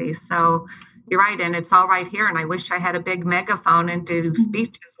community. So you're right. And it's all right here. And I wish I had a big megaphone and do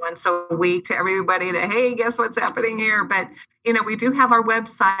speeches once a week to everybody to, hey, guess what's happening here? But, we do have our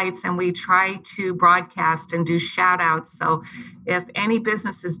websites and we try to broadcast and do shout outs. So if any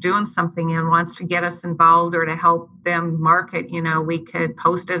business is doing something and wants to get us involved or to help them market, we could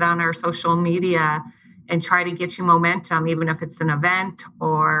post it on our social media and try to get you momentum, even if it's an event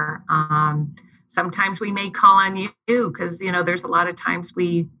or sometimes we may call on you because, there's a lot of times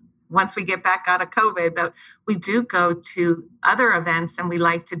once we get back out of COVID, but we do go to other events and we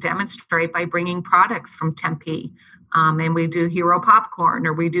like to demonstrate by bringing products from Tempe. And we do Hero Popcorn,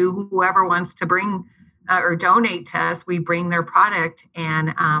 or we do whoever wants to bring or donate to us, we bring their product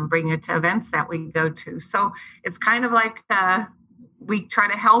and bring it to events that we go to. So it's kind of like we try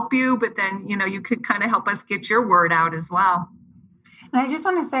to help you, but then, you could kind of help us get your word out as well. And I just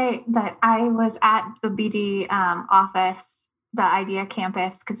want to say that I was at the BD office, the Idea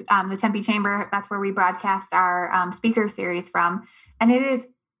Campus, because the Tempe Chamber, that's where we broadcast our speaker series from. And it is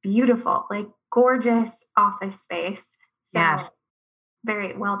beautiful, like gorgeous office space. So Yes.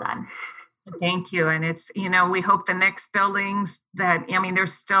 very well done. Thank you. And it's, we hope the next buildings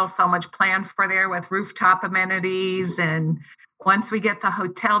there's still so much planned for there with rooftop amenities. And once we get the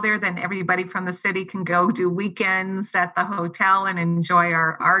hotel there, then everybody from the city can go do weekends at the hotel and enjoy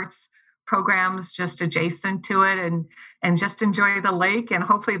our arts programs just adjacent to it and just enjoy the lake and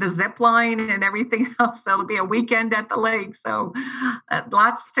hopefully the zip line and everything else. That'll be a weekend at the lake. So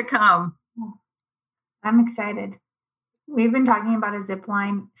lots to come. I'm excited. We've been talking about a zip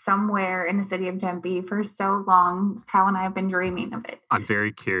line somewhere in the city of Tempe for so long. Kyle and I have been dreaming of it. I'm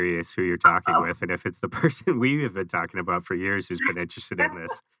very curious who you're talking with and if it's the person we have been talking about for years who's been interested in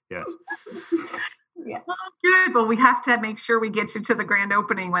this. Yes. Yes. Good. Well, we have to make sure we get you to the grand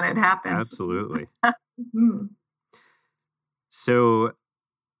opening when it happens. Absolutely. Mm-hmm. So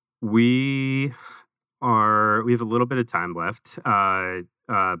we have a little bit of time left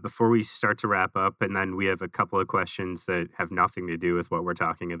before we start to wrap up, and then we have a couple of questions that have nothing to do with what we're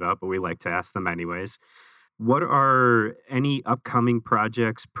talking about, but we like to ask them anyways. What are any upcoming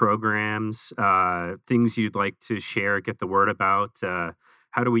projects, programs, things you'd like to share, get the word about?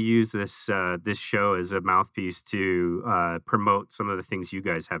 How do we use this show as a mouthpiece to promote some of the things you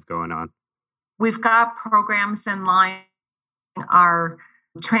guys have going on? We've got programs in line. Our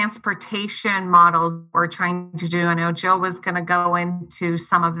transportation models we're trying to do. I know Jill was going to go into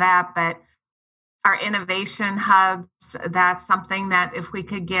some of that, but our innovation hubs, that's something that if we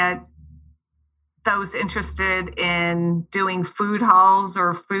could get those interested in doing food halls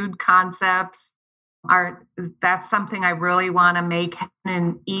or food concepts, that's something I really want to make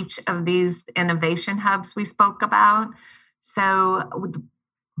in each of these innovation hubs we spoke about. So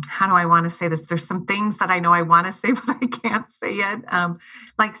how do I want to say this? There's some things that I know I want to say, but I can't say yet.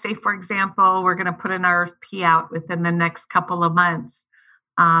 Like say, for example, we're going to put an RFP out within the next couple of months.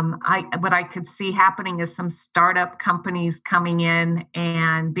 What I could see happening is some startup companies coming in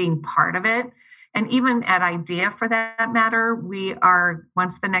and being part of it. And even at Idea, for that matter,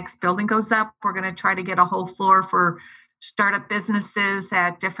 once the next building goes up, we're going to try to get a whole floor for startup businesses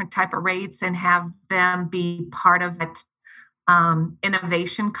at different type of rates and have them be part of it.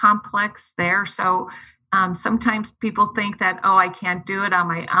 Innovation complex there. So sometimes people think that, I can't do it on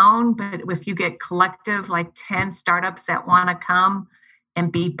my own. But if you get collective, like 10 startups that want to come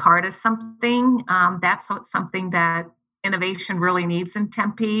and be part of something, that's something that innovation really needs in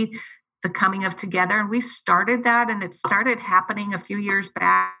Tempe, the coming of together. And we started that, and it started happening a few years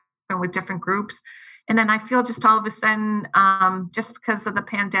back with different groups. And then I feel just all of a sudden, just because of the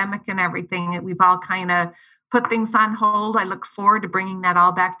pandemic and everything, we've all kind of put things on hold. I look forward to bringing that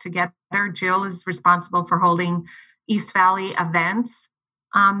all back together. Jill is responsible for holding East Valley events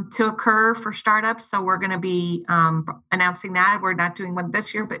to occur for startups. So we're going to be announcing that. We're not doing one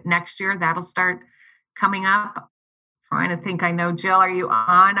this year, but next year that'll start coming up. Trying to think. I know, Jill, are you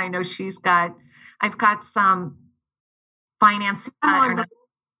on? I know I've got some financing.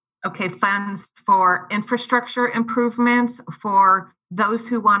 Funds for infrastructure improvements for those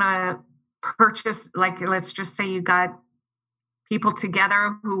who want to purchase, like, let's just say you got people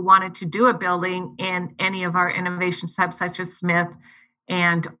together who wanted to do a building in any of our innovation hubs, such as Smith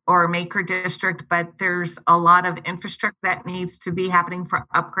or Maker District, but there's a lot of infrastructure that needs to be happening for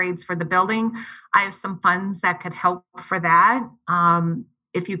upgrades for the building. I have some funds that could help for that.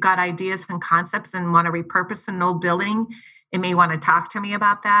 If you've got ideas and concepts and want to repurpose an old building, you may want to talk to me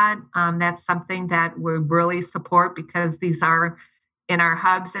about that. That's something that we really support because these are in our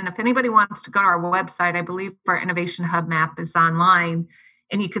hubs. And if anybody wants to go to our website, I believe our innovation hub map is online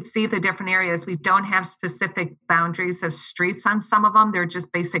and you could see the different areas. We don't have specific boundaries of streets on some of them. They're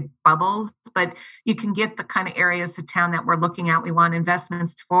just basic bubbles, but you can get the kind of areas of town that we're looking at. We want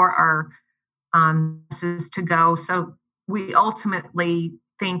investments for our businesses to go. So we ultimately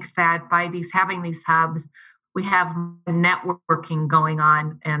think that by having these hubs, we have networking going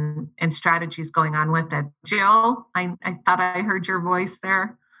on and strategies going on with it. Jill, I thought I heard your voice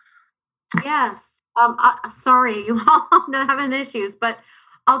there. Yes. Sorry, you all are having issues, but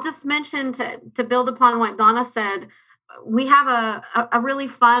I'll just mention to build upon what Donna said, we have a really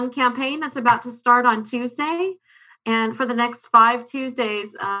fun campaign that's about to start on Tuesday. And for the next 5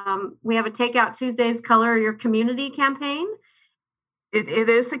 Tuesdays, we have a Takeout Tuesdays Color Your Community campaign. It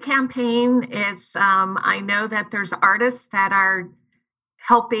is a campaign. It's I know that there's artists that are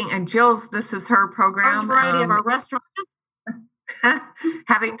helping, and Jill's, this is her program. A variety of our restaurants.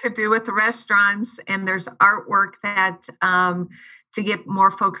 Having to do with the restaurants, and there's artwork that to get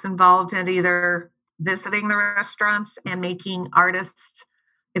more folks involved in either visiting the restaurants and making artists.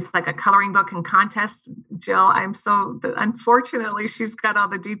 It's like a coloring book and contest. Jill, unfortunately, she's got all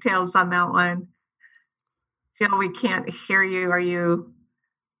the details on that one. Jill, we can't hear you. Are you?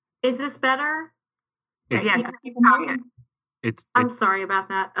 Is this better? I'm sorry about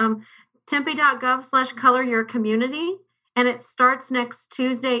that. Tempe.gov/color your community. And it starts next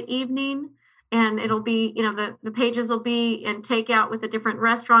Tuesday evening. And it'll be, the pages will be in takeout with the different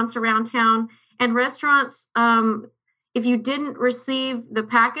restaurants around town. And restaurants, if you didn't receive the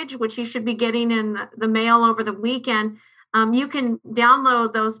package, which you should be getting in the mail over the weekend, you can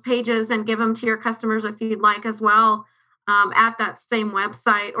download those pages and give them to your customers if you'd like as well, at that same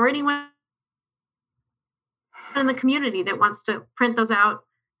website, or anyone in the community that wants to print those out,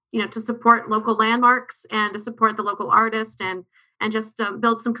 to support local landmarks and to support the local artist and just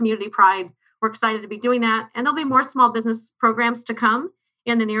build some community pride. We're excited to be doing that. And there'll be more small business programs to come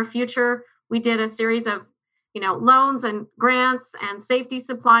in the near future. We did a series of loans and grants and safety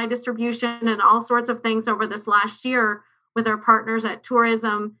supply distribution and all sorts of things over this last year with our partners at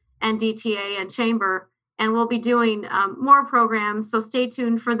Tourism and DTA and Chamber. And we'll be doing more programs. So stay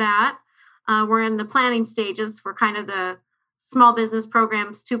tuned for that. We're in the planning stages for kind of the small business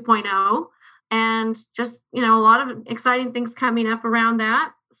programs 2.0 and just, a lot of exciting things coming up around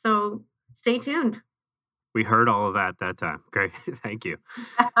that. So stay tuned. We heard all of that time. Great. Thank you.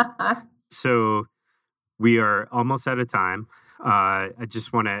 So we are almost out of time. I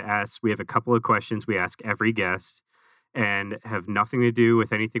just want to ask, we have a couple of questions we ask every guest and have nothing to do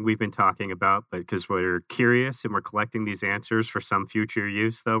with anything we've been talking about, but because we're curious and we're collecting these answers for some future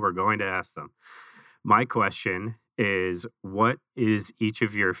use, though, we're going to ask them. My question is, what is each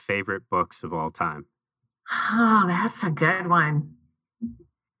of your favorite books of all time? Oh, that's a good one.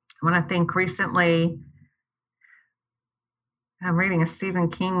 I want to think recently. I'm reading a Stephen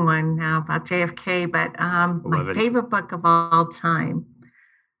King one now about JFK, but my favorite book of all time.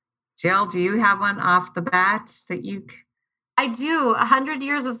 Jill, do you have one off the bat that you? I do. 100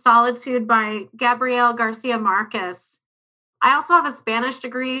 Years of Solitude by Gabriel Garcia Marquez. I also have a Spanish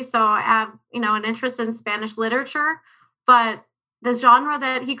degree, so I have, an interest in Spanish literature, but the genre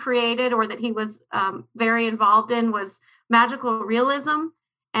that he created or that he was very involved in was magical realism.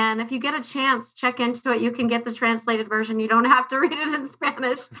 And if you get a chance, check into it. You can get the translated version. You don't have to read it in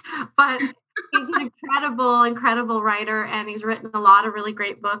Spanish, but he's an incredible writer, and he's written a lot of really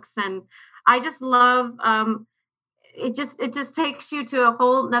great books. And I just love, it just takes you to a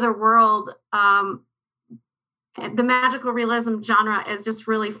whole nother world. The magical realism genre is just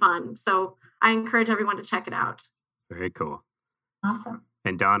really fun. So I encourage everyone to check it out. Very cool. Awesome.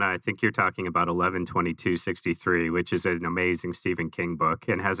 And Donna, I think you're talking about 11/22/63, which is an amazing Stephen King book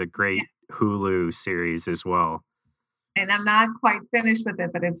and has a great Hulu series as well. And I'm not quite finished with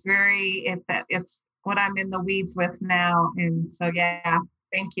it, but it's what I'm in the weeds with now. And so, yeah,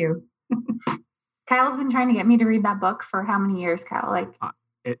 thank you. Kyle's been trying to get me to read that book for how many years, Kyle?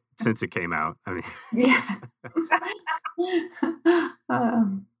 Since it came out. I mean, yeah.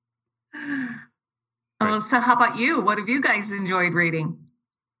 So how about you? What have you guys enjoyed reading?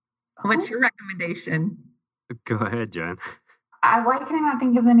 What's your recommendation? Go ahead, Jen. Why can I not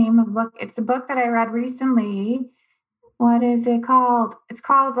think of the name of the book? It's a book that I read recently. What is it called? It's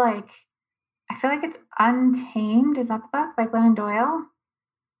called I feel like it's Untamed. Is that the book by Glennon Doyle?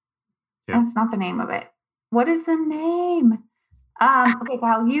 Yeah. That's not the name of it. What is the name? Okay,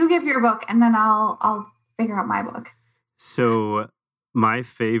 Kyle, you give your book and then I'll figure out my book. So my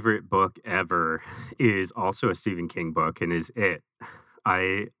favorite book ever is also a Stephen King book and is It.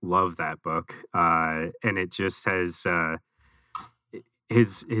 I love that book. And it just has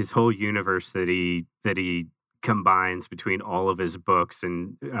his whole universe that he combines between all of his books.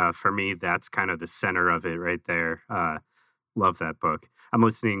 And for me, that's kind of the center of it right there. Love that book. I'm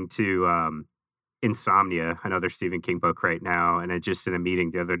listening to Insomnia, another Stephen King book right now. And I just in a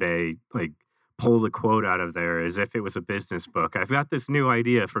meeting the other day, pulled a quote out of there as if it was a business book. I've got this new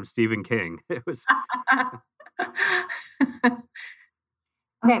idea from Stephen King. It was...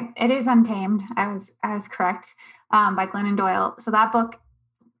 Okay, it is Untamed. I was correct, by Glennon Doyle. So that book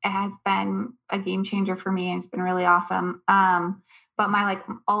has been a game changer for me, and it's been really awesome. But my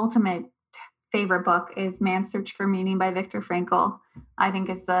ultimate favorite book is Man's Search for Meaning by Viktor Frankl. I think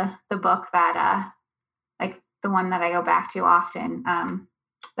is the book that the one that I go back to often,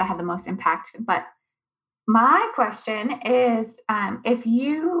 that had the most impact. But my question is, if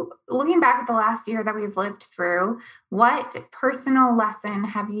you, looking back at the last year that we've lived through, what personal lesson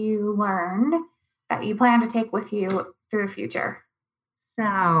have you learned that you plan to take with you through the future?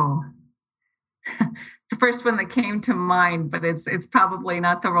 So the first one that came to mind, but it's probably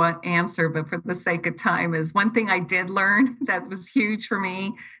not the right answer, but for the sake of time, is one thing I did learn that was huge for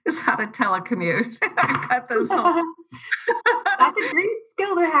me is how to telecommute. I've got this whole... That's a great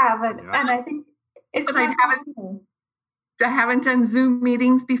skill to have. And I think it's I haven't done Zoom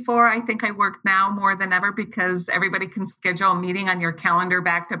meetings before. I think I work now more than ever because everybody can schedule a meeting on your calendar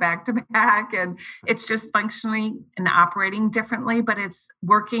back to back to back. And it's just functioning and operating differently, but it's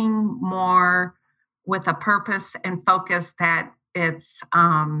working more with a purpose and focus that it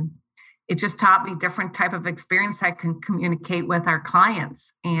just taught me different type of experience I can communicate with our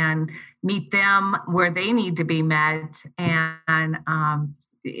clients and meet them where they need to be met. And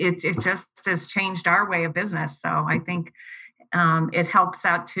it just has changed our way of business. So I think it helps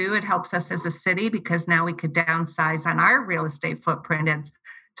out too. It helps us as a city because now we could downsize on our real estate footprint. It's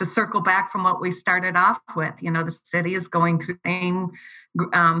to circle back from what we started off with. The city is going through the same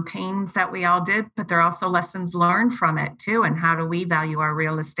pains that we all did, but there are also lessons learned from it too. And how do we value our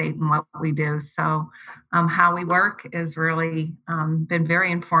real estate and what we do? So how we work is really been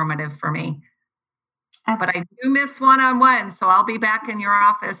very informative for me. Absolutely. But I do miss one-on-one, so I'll be back in your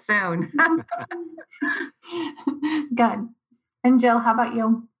office soon. Good. And Jill, how about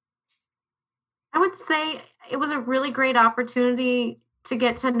you? I would say it was a really great opportunity to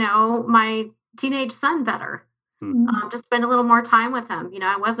get to know my teenage son better. To spend a little more time with him.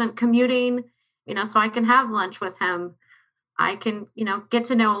 I wasn't commuting, so I can have lunch with him. I can, get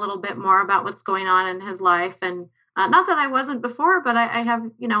to know a little bit more about what's going on in his life. And not that I wasn't before, but I have,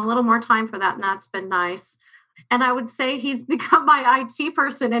 a little more time for that. And that's been nice. And I would say he's become my IT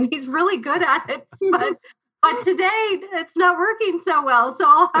person and he's really good at it. But today it's not working so well. So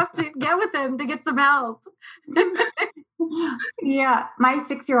I'll have to get with him to get some help. Yeah, my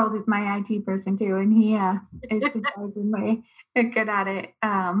 6-year-old is my IT person too, and he is surprisingly good at it.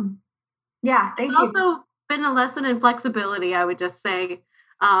 Yeah, thank you. It's also been a lesson in flexibility, I would just say,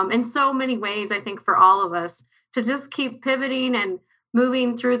 in so many ways, I think for all of us, to just keep pivoting and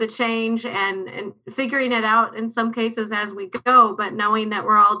moving through the change and figuring it out in some cases as we go, but knowing that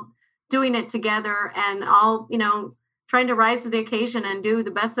we're all doing it together and all, trying to rise to the occasion and do the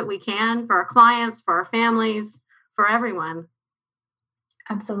best that we can for our clients, for our families, for everyone.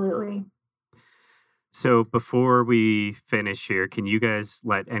 Absolutely. So before we finish here, can you guys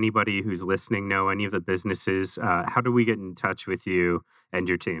let anybody who's listening know, any of the businesses, how do we get in touch with you and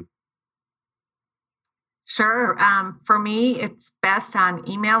your team? Sure. For me, it's best on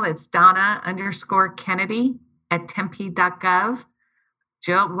email. It's Donna_Kennedy@tempe.gov.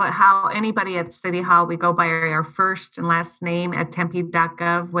 Jill, how anybody at City Hall, we go by our first and last name at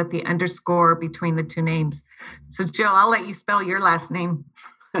tempe.gov with the underscore between the two names. So Jill, I'll let you spell your last name.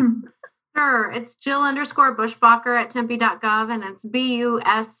 Sure. It's Jill_Buschbacher at tempe.gov, and it's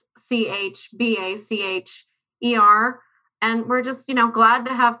Buschbacher. And we're just, glad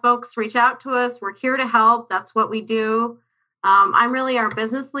to have folks reach out to us. We're here to help. That's what we do. I'm really our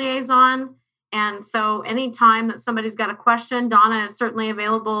business liaison. And so anytime that somebody's got a question, Donna is certainly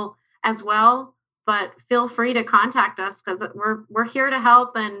available as well. But feel free to contact us because we're here to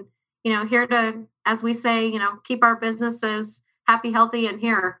help and, here to, as we say, keep our businesses happy, healthy, and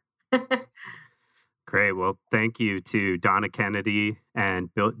here. Great. Well, thank you to Donna Kennedy and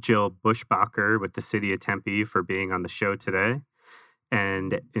Jill Buschbacher with the City of Tempe for being on the show today.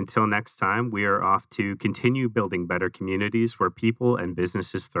 And until next time, we are off to continue building better communities where people and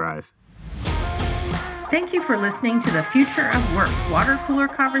businesses thrive. Thank you for listening to the Future of Work Water Cooler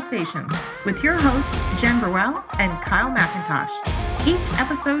Conversations with your hosts, Jen Burwell and Kyle McIntosh. Each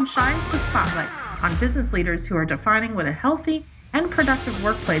episode shines the spotlight on business leaders who are defining what a healthy and productive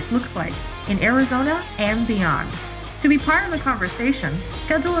workplace looks like in Arizona and beyond. To be part of the conversation,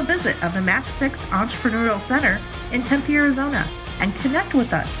 schedule a visit of the Max 6 Entrepreneurial Center in Tempe, Arizona, and connect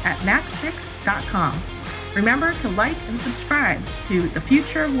with us at max6.com. Remember to like and subscribe to the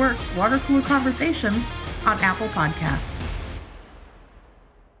Future of Work Water Cooler Conversations on Apple Podcast.